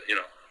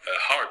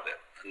hard there.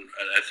 And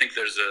I think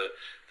there's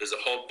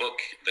a whole book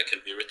that can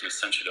be written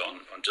essentially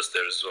on just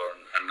Deir ez-Zor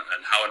and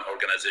how an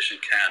organization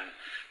can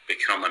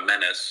become a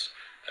menace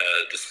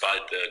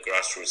despite the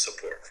grassroots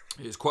support.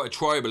 It's quite a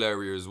tribal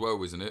area as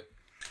well, isn't it?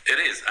 It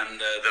is, and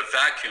the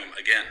vacuum,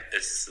 again,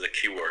 is the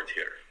key word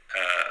here.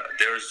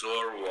 Deir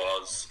ez-Zor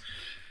was,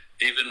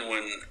 even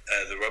when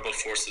the rebel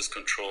forces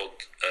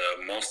controlled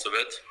most of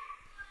it,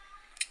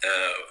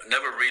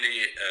 never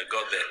really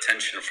got the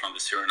attention from the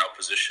Syrian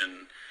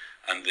opposition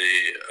and the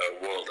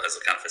world as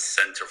a kind of a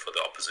center for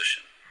the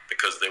opposition,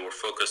 because they were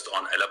focused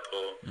on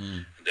Aleppo,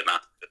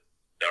 Damascus,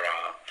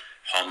 Daraa,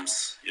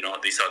 Homs.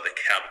 These are the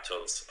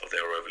capitals of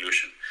their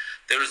revolution.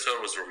 Deir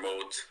ez-Zor was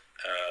remote.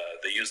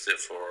 They used it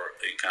for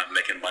kind of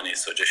making money.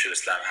 So Jaish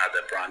al-Islam had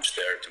a branch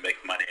there to make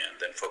money and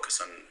then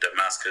focus on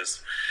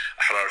Damascus.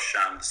 Ahrar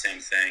al-Sham, the same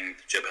thing.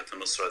 Jabhat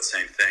al-Nusra, the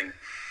same thing.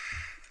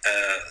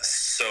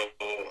 So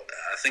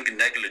I think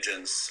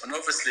negligence, and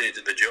obviously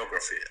the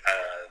geography.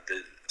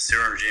 The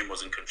Syrian regime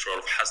was in control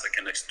of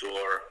Hasaka next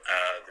door.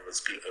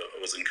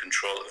 Was in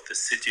control of the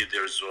city of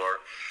Deir ez-Zor.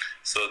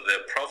 So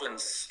the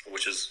province,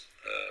 which is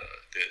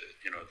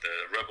the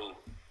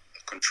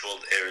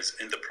rebel-controlled areas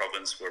in the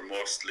province, were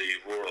mostly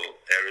rural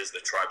areas, the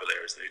tribal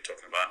areas that you're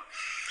talking about.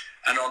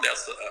 And on the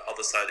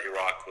other side,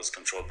 Iraq was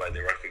controlled by the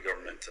Iraqi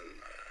government,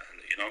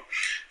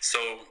 So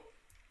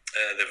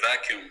the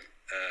vacuum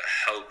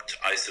helped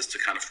ISIS to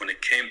kind of, when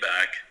it came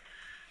back,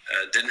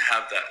 didn't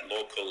have that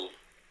local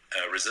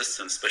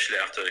resistance, especially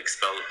after the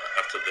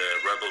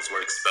rebels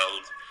were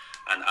expelled,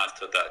 and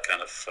after that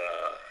kind of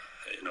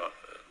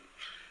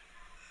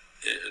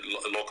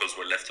locals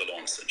were left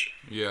alone, essentially.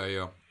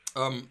 Yeah.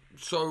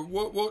 So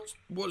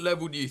what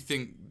level do you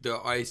think the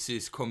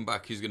ISIS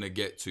comeback is going to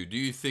get to? Do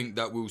you think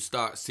that we'll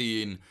start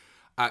seeing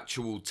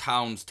actual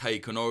towns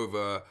taken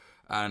over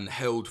and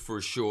held for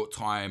a short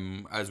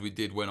time, as we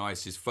did when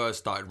ISIS first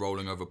started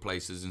rolling over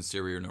places in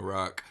Syria and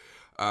Iraq?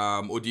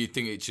 Or do you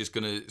think it's just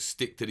going to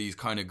stick to these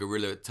kind of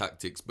guerrilla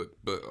tactics, but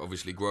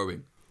obviously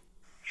growing?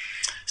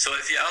 So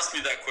if you asked me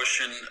that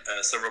question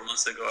several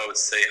months ago, I would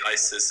say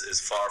ISIS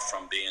is far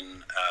from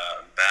being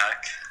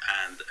back,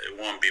 and it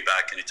won't be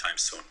back anytime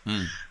soon.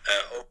 Over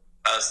the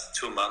past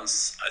 2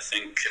 months, I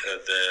think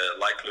the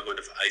likelihood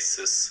of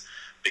ISIS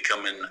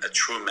becoming a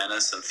true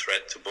menace and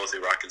threat to both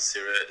Iraq and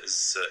Syria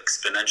is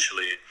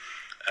exponentially,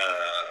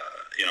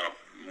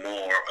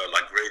 more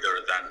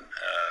greater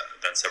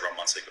than several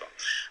months ago.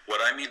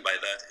 What I mean by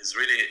that is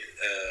really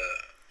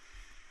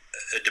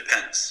it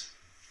depends.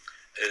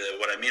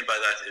 What I mean by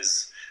that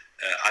is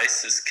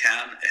ISIS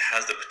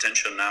has the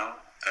potential now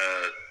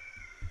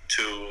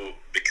to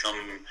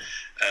become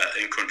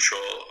in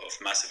control of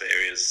massive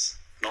areas,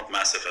 not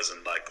massive as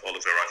in like all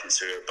of Iraq and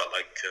Syria, but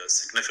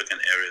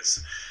significant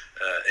areas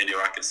in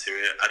Iraq and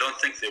Syria. I don't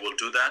think they will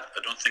do that. I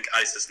don't think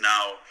ISIS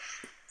now,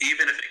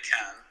 even if it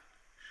can,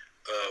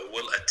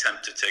 will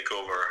attempt to take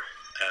over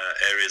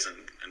areas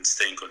and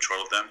stay in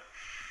control of them.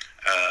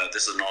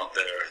 This is not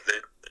their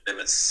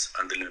limits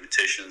and the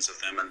limitations of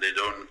them, and they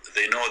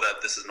know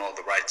that this is not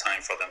the right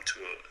time for them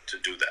to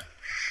do that.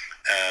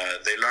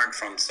 They learned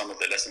from some of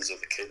the lessons of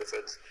the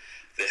Caliphate.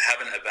 They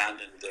haven't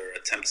abandoned their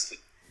attempts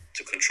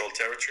to control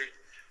territory,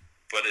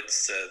 but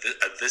it's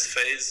at this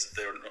phase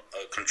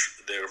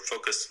they're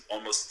focused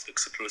almost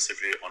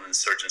exclusively on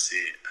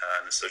insurgency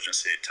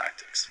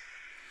tactics.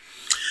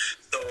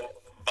 So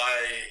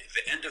by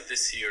the end of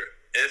this year,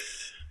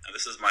 and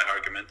this is my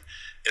argument,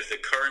 if the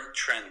current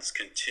trends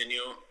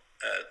continue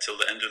till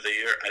the end of the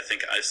year, I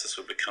think ISIS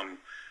will become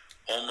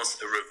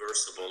almost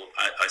irreversible.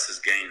 ISIS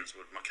gains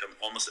would become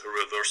almost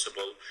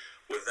irreversible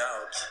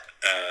without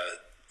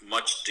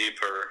much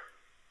deeper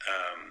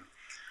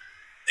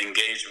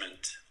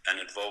engagement and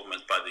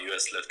involvement by the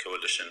US-led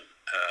coalition.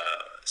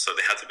 So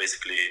they had to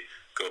basically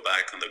go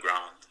back on the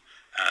ground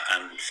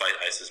and fight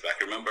ISIS back.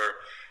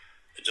 Remember,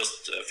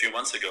 just a few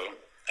months ago,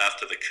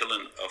 after the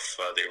killing of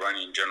the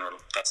Iranian general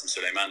Qasem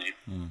Soleimani,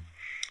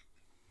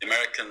 the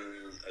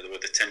American,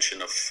 with the tension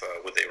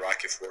with the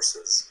Iraqi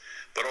forces,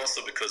 but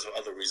also because of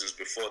other reasons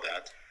before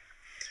that,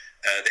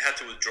 they had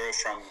to withdraw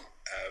from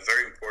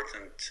very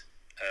important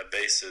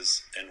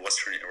bases in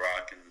western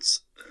Iraq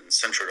and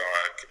central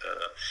Iraq,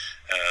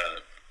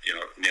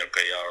 near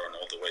Qayyar and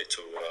all the way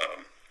to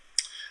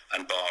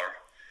Anbar.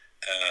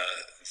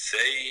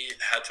 They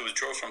had to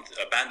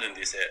abandon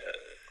these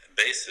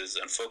bases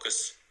and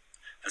focus,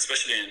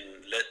 especially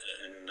in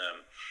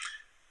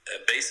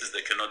bases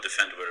they cannot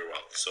defend very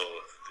well. So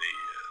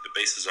the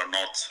bases are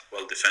not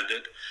well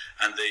defended,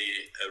 and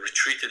they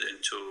retreated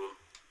into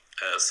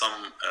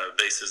some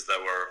bases that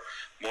were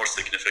more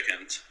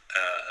significant,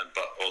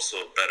 but also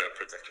better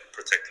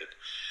protected.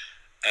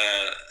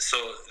 So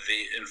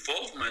the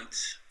involvement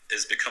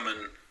is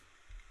becoming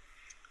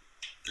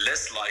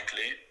less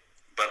likely,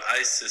 but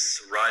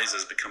ISIS rise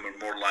is becoming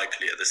more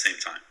likely at the same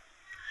time.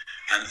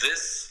 And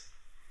this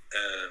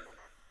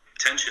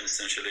tension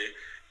essentially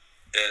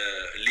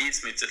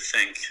leads me to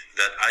think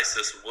that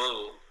ISIS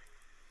will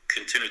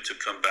continue to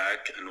come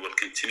back and will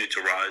continue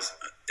to rise,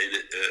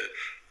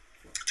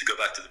 to go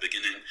back to the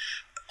beginning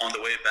on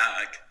the way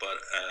back, but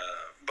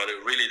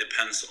it really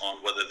depends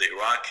on whether the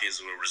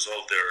Iraqis will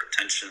resolve their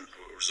tension,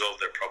 resolve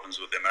their problems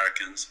with the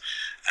Americans,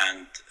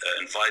 and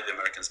invite the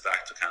Americans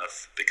back to kind of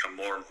become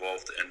more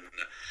involved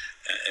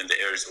in the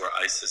areas where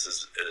ISIS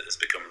is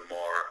becoming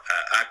more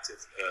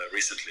active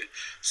recently.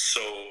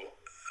 So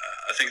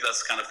I think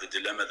that's kind of the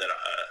dilemma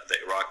that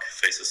Iraq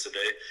faces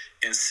today.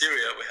 In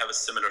Syria, we have a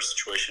similar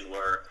situation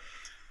where,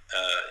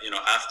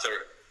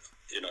 after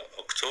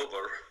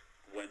October,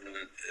 when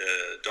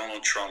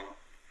Donald Trump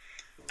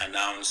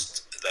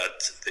announced that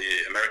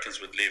the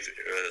Americans would leave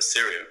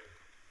Syria,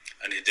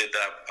 and he did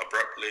that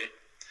abruptly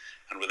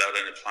and without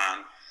any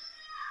plan,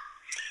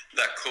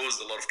 that caused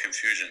a lot of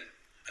confusion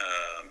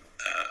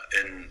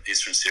in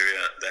eastern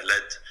Syria that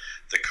led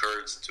the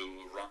Kurds to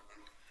run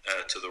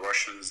to the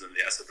Russians and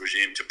the Assad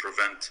regime to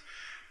prevent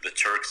the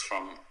Turks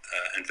from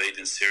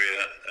invading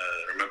Syria.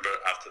 Remember,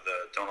 after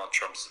the Donald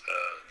Trump's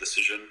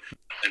decision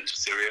into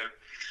Syria.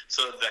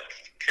 So the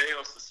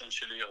chaos,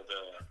 essentially, or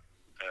the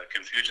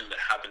confusion that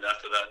happened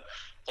after that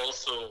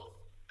also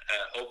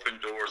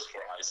opened doors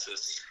for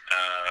ISIS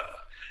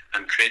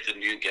and created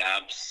new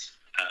gaps,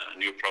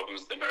 new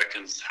problems. The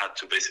Americans had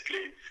to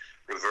basically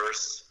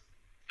reverse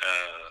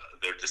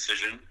their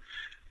decision,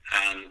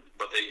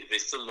 but they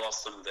still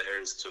lost some of the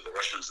areas to the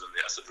Russians and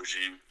the Assad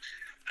regime,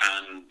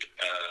 and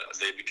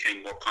they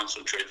became more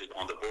concentrated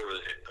on the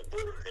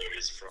border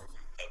areas from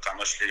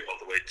Kamashli all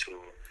the way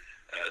to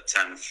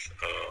Tanf,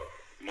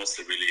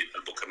 mostly really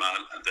Abu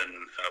Kamal, and then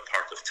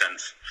part of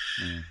Tanf.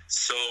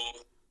 So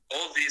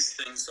all these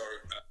things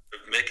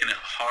are making it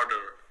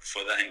harder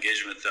for the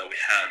engagement that we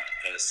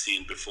had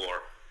seen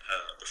before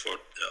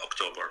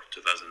October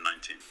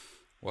 2019.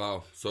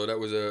 Wow, so that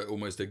was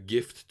almost a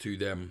gift to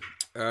them.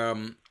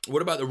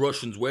 What about the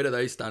Russians? Where do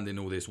they stand in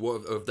all this?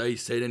 What have they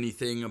said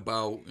anything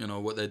about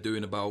what they're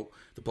doing about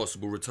the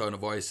possible return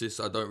of ISIS?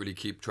 I don't really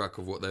keep track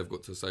of what they've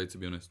got to say, to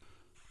be honest.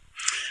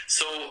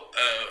 So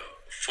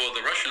for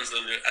the Russians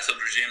and the Assad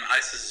regime,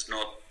 ISIS is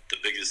not the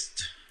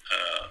biggest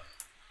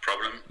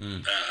problem.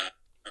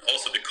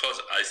 Also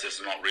because ISIS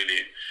is not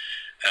really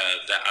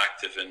that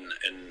active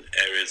in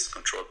areas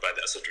controlled by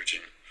the Assad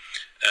regime.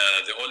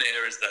 The only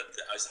areas that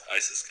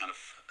ISIS kind of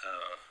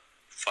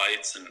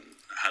fights and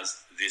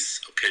has these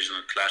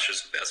occasional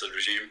clashes with the Assad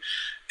regime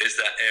is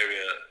that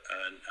area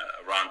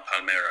around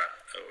Palmyra,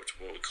 which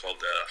what we call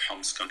the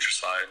Homs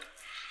countryside,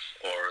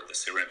 or the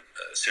Syrian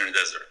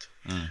desert.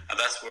 And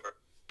that's where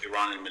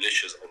Iranian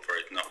militias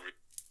operate, not really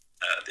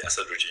the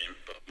Assad regime,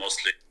 but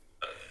mostly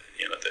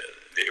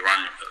the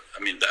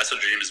Iranian, the Assad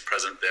regime is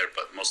present there,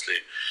 but mostly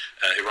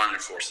Iranian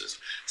forces.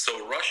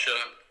 So Russia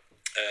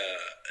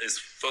is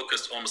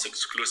focused almost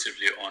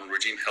exclusively on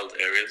regime-held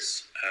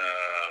areas,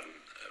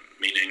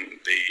 meaning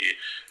the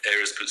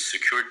areas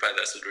secured by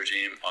the Assad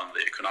regime, on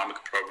the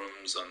economic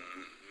problems, on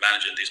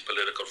managing these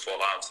political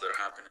fallouts that are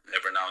happening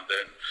every now and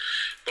then,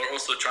 but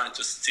also trying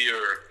to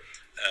steer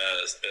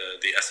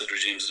the Assad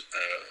regime's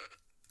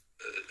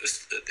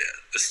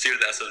steer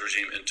the Assad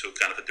regime into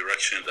kind of a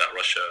direction that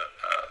Russia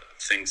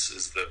thinks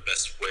is the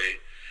best way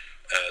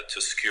to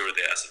secure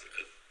the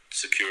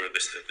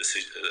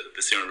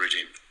Syrian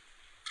regime.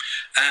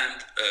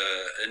 And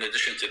in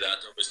addition to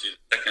that, obviously,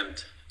 the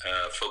second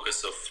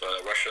focus of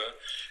Russia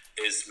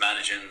is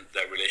managing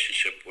the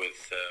relationship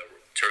with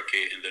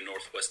Turkey in the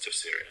northwest of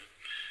Syria.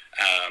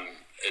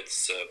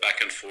 It's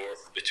back and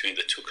forth between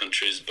the two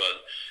countries,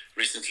 but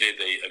recently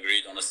they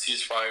agreed on a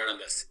ceasefire, and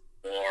that's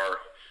more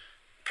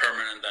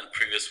permanent than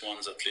previous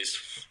ones, at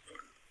least.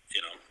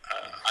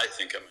 I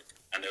think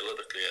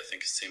analytically, I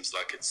think it seems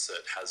like it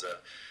has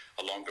a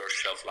a longer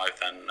shelf life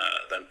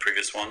than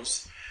previous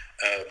ones,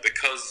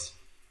 because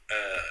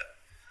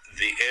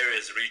the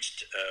areas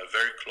reached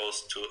very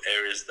close to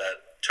areas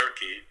that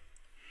Turkey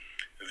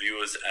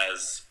views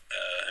as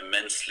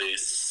immensely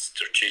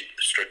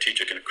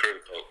strategic and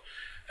critical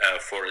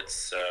for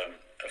its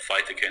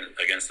fight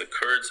against the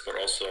Kurds, but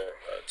also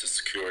to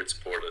secure its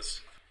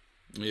borders.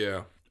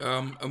 Yeah.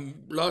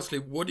 And lastly,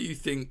 what do you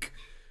think?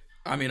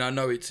 I mean, I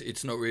know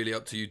it's not really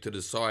up to you to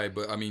decide,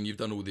 but I mean, you've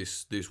done all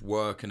this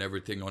work and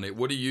everything on it.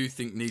 What do you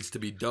think needs to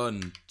be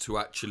done to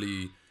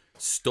actually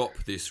stop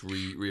this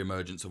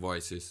re-emergence of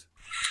ISIS?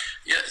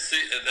 Yeah,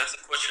 see, that's a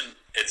question.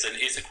 It's an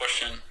easy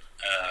question,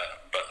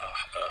 but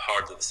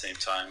hard at the same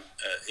time.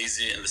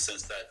 Easy in the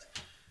sense that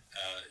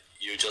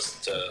you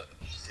just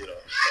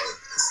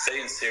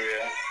stay in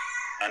Syria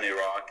and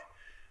Iraq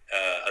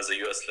as a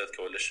U.S.-led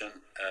coalition.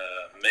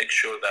 Make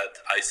sure that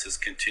ISIS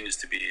continues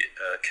to be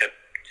kept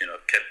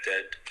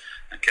dead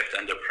and kept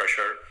under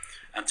pressure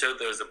until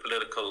there's a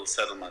political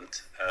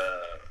settlement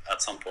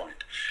at some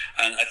point.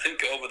 And I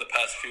think over the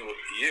past few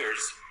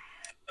years,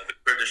 the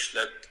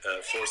Kurdish-led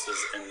forces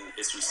in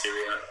eastern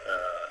Syria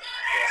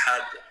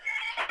had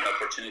an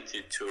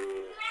opportunity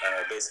to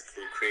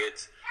basically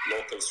create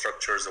local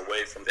structures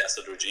away from the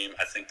Assad regime.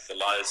 I think the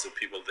lives of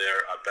people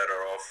there are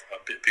better off.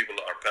 People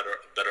are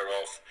better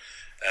off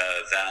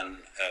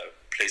than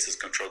places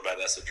controlled by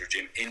the Assad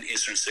regime in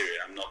eastern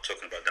Syria. I'm not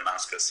talking about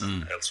Damascus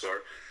and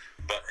elsewhere,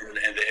 but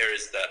in the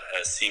areas that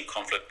seen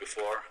conflict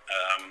before.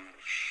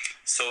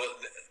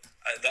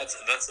 That's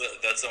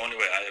the only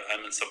way.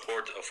 I'm in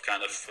support of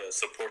kind of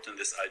supporting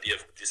this idea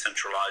of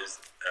decentralized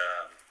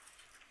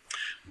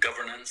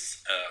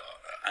governance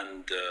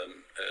and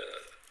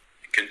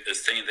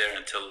staying there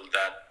until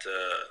that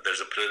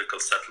there's a political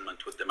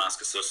settlement with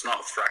Damascus. So it's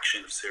not a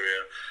fraction of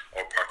Syria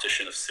or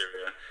partition of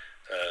Syria.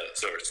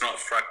 It's not a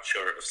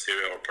fracture of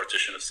Syria or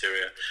partition of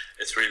Syria.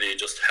 It's really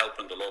just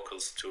helping the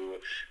locals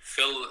to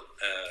fill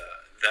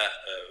that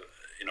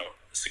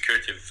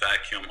security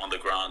vacuum on the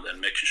ground and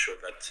making sure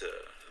that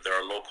there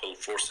are local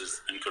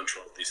forces in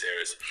control of these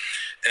areas.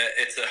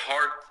 It's a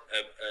hard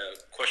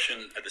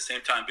question at the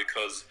same time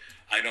because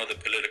I know the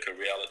political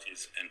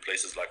realities in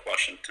places like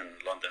Washington,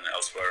 London,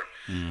 elsewhere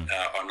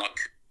are not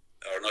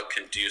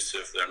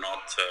conducive. They're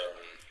not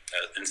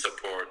in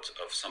support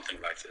of something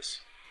like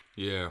this.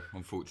 Yeah,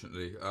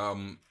 unfortunately.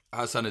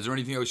 Hassan, is there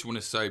anything else you want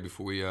to say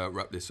before we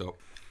wrap this up?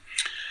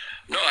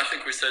 No, I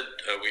think we said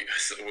we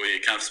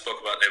kind of spoke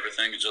about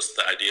everything. Just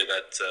the idea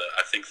that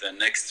I think the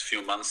next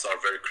few months are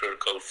very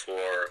critical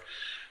for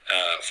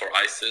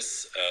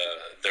ISIS.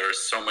 There is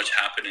so much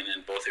happening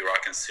in both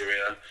Iraq and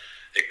Syria,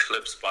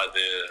 eclipsed by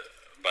the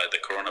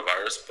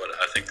coronavirus. But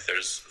I think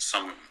there's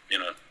some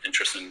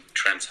interesting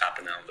trends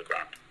happening on the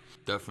ground.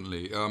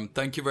 Definitely.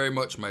 Thank you very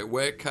much, mate.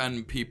 Where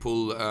can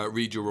people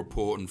read your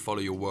report and follow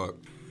your work?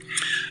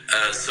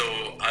 So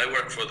I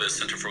work for the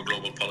Center for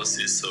Global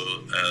Policy, so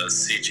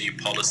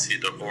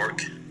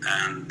cgpolicy.org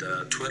and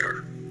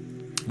Twitter.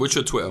 What's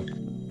your Twitter?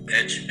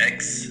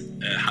 HX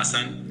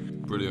Hassan.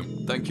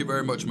 Brilliant. Thank you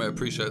very much, mate.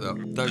 Appreciate that.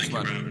 Thanks, man. Thank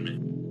you for having me.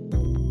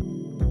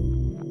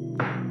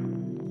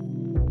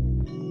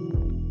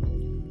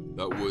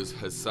 That was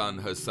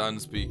Hassan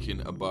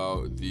speaking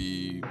about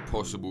the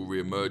possible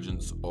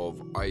re-emergence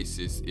of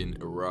ISIS in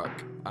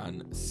Iraq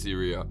and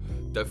Syria.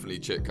 Definitely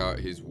check out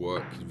his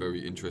work. It's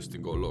very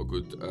interesting. Got a lot of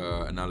good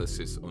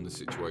analysis on the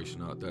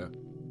situation out there.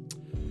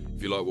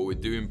 If you like what we're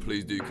doing,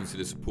 please do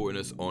consider supporting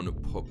us on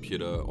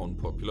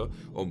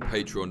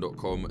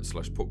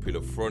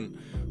patreon.com/popularfront.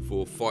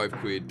 For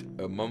 £5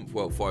 a month,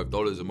 well,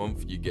 $5 a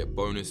month, you get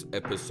bonus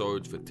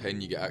episodes. For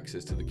 $10, you get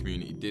access to the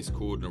community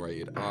Discord,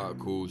 narrated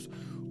articles,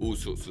 all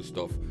sorts of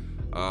stuff.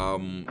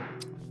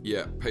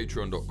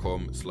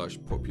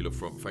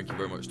 Patreon.com/popularfront. Thank you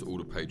very much to all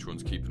the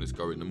patrons keeping us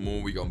going. The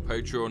more we get on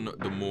Patreon,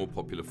 the more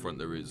Popular Front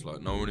there is.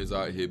 Like, no one is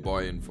out here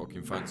buying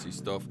fucking fancy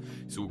stuff.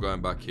 It's all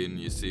going back in.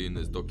 You're seeing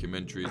there's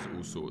documentaries,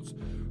 all sorts.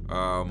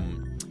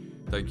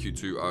 Thank you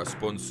to our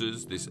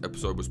sponsors. This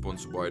episode was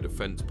sponsored by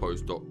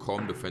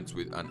defensepost.com, defense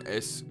with an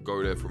S.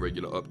 Go there for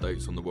regular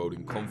updates on the world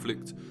in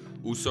conflict.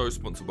 Also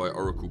sponsored by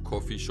Oracle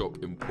Coffee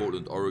Shop in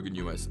Portland, Oregon,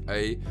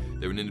 USA.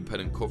 They're an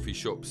independent coffee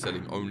shop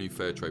selling only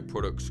fair trade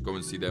products. Go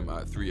and see them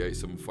at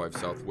 3875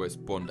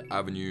 Southwest Bond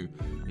Avenue,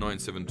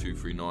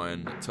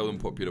 97239. Tell them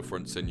Popular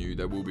Front sent you.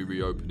 They will be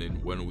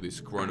reopening when all this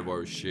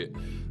coronavirus shit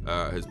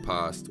has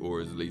passed,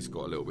 or has at least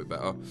got a little bit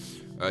better.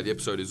 The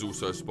episode is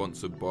also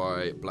sponsored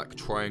by Black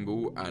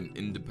Triangle, an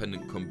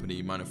independent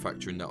company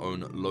manufacturing their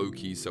own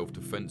low-key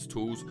self-defense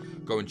tools.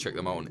 Go and check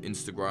them out on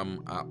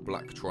Instagram at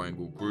Black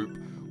Triangle Group,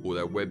 or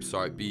their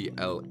website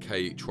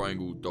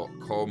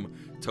blktriangle.com.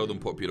 Tell them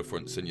Popular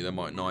Front sent you. They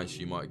might nice,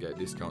 you might get a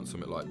discount,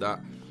 something like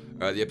that.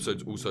 The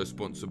episode's also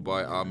sponsored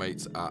by our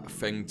mates at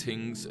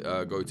Fengtings.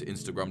 Go to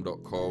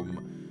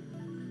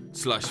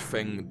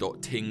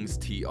instagram.com/feng.tings,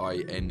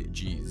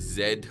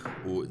 TINGZ,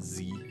 or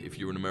Z if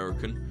you're an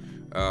American.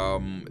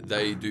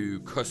 They do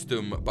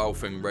custom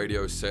Baofeng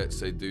radio sets.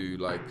 They do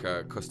like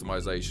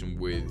customization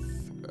with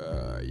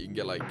you can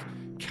get like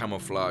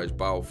camouflage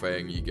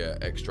Baofeng. You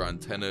get extra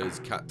antennas,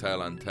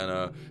 cattail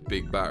antenna,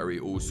 big battery,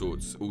 all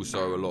sorts.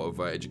 Also a lot of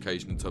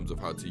education in terms of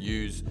how to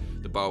use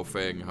the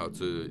Baofeng, how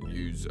to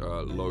use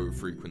low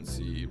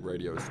frequency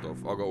radio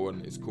stuff. I got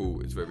one, it's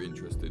cool, it's very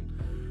interesting.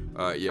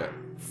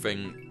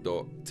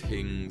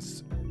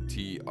 Feng.Tingz,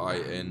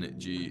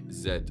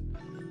 Tingz.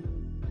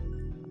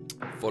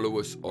 Follow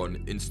us on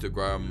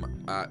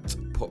Instagram at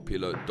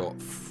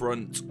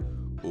popular.front,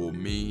 or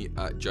me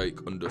at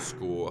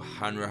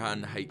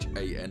Jake_Hanrahan,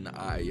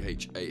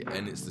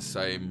 HANRAHAN. It's the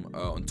same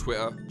on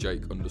Twitter,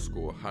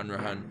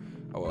 Jake_Hanrahan.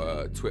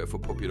 Our Twitter for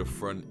Popular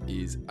Front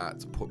is at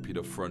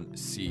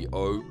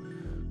PopularFrontCO.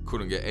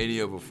 Couldn't get any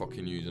other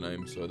fucking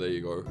username, so there you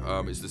go.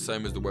 It's the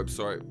same as the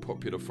website,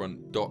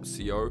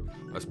 popularfront.co.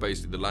 That's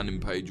basically the landing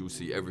page. You'll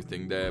see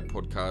everything there,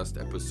 podcast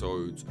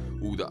episodes,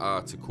 all the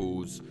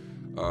articles.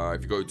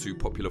 If you go to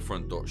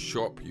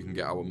popularfront.shop, you can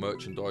get our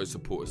merchandise,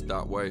 support us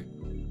that way.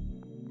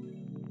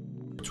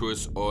 To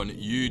us on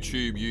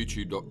YouTube,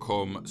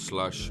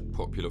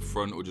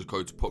 youtube.com/popularfront, or just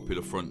go to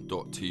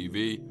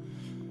popularfront.tv.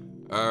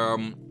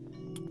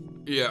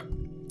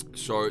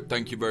 So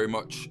thank you very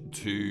much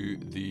to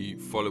the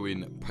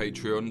following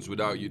Patreons.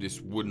 Without you, this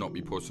would not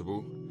be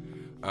possible.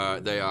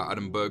 They are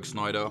Adam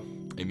Bergsnyder,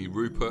 Amy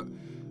Rupert,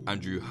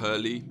 Andrew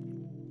Hurley,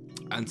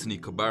 Anthony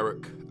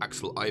Kabarak,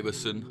 Axel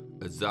Iverson,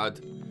 Azad,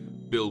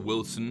 Bill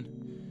Wilson,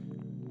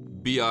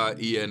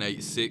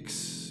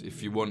 BREN86.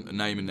 If you want a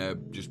name in there,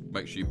 just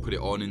make sure you put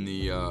it on on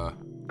the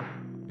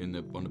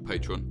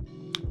Patreon.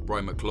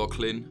 Brian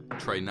McLaughlin,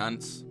 Trey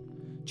Nance,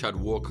 Chad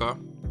Walker,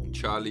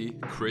 Charlie,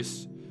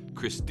 Chris,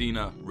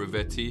 Christina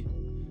Rivetti,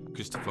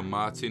 Christopher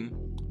Martin,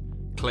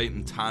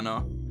 Clayton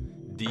Tanner,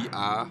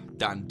 DR,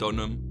 Dan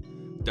Dunham,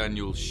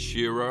 Daniel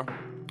Shearer,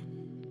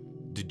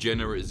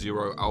 Degenerate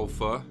Zero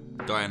Alpha,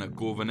 Diana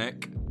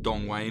Gorvanek,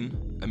 Don Wayne,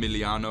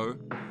 Emiliano,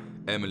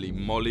 Emily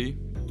Molly,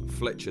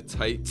 Fletcher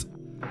Tate,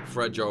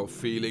 Fragile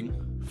Feeling,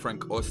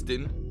 Frank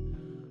Austin,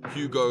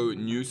 Hugo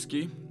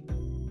Newski.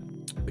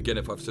 Again,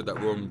 if I've said that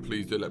wrong,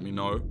 please do let me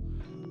know.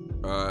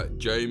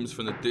 James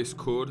from the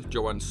Discord,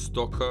 Joanne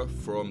Stocker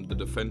from the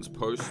Defense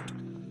Post,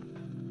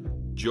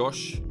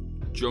 Josh,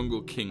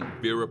 Jungle King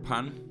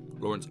Birapan,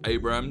 Lawrence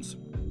Abrams,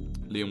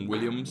 Liam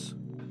Williams,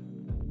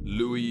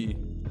 Louis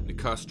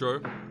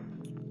Nicastro,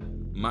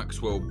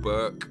 Maxwell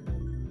Burke,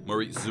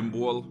 Maurice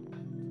Zimwal,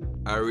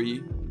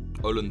 Ari,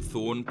 Olin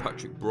Thorne,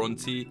 Patrick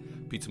Bronte,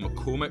 Peter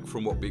McCormick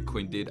from What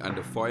Bitcoin Did and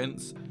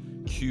Defiance,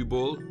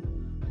 Q-Ball,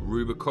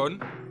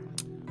 Rubicon,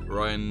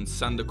 Ryan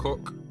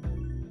Sandercock,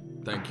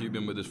 thank you,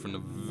 been with us from the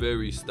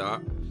very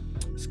start,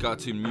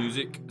 Scartoon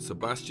Music,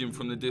 Sebastian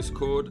from the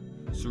Discord,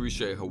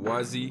 Surishe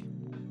Hawazi,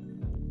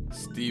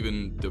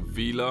 Stephen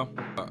Davila,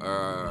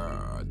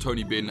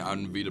 Tony Bin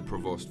and Vida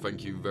Provost,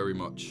 thank you very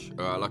much.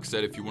 Like I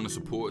said, if you want to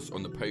support us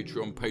on the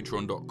Patreon,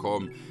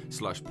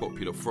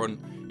 patreon.com/popularfront.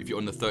 If you're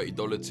on the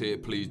 $30 tier,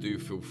 please do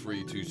feel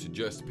free to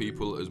suggest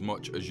people as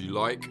much as you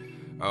like.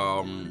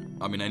 I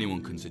mean,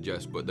 anyone can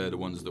suggest, but they're the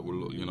ones that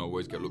will,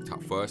 always get looked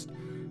at first.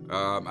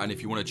 And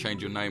if you want to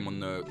change your name on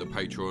the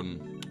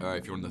Patreon,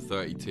 if you're on the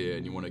 30 tier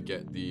and you want to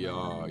get the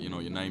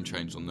your name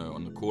changed on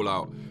the call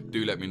out,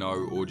 do let me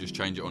know, or just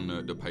change it on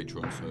the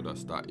Patreon. So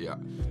that's that, yeah.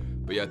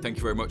 But yeah, thank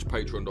you very much.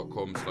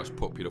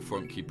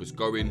 Patreon.com/popularfront, keep us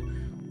going.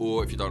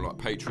 Or if you don't like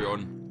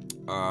Patreon,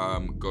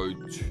 go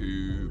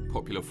to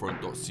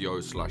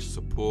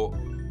popularfront.co/support.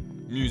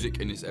 Music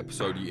in this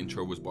episode, the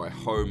intro was by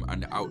Home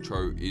and the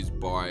outro is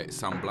by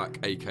Sam Black,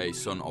 aka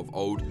Son of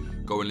Old.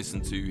 Go and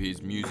listen to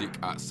his music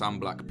at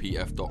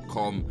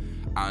samblackpf.com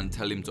and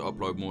tell him to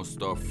upload more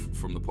stuff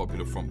from the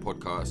Popular Front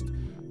podcast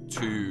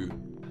to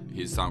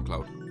his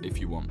SoundCloud if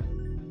you want.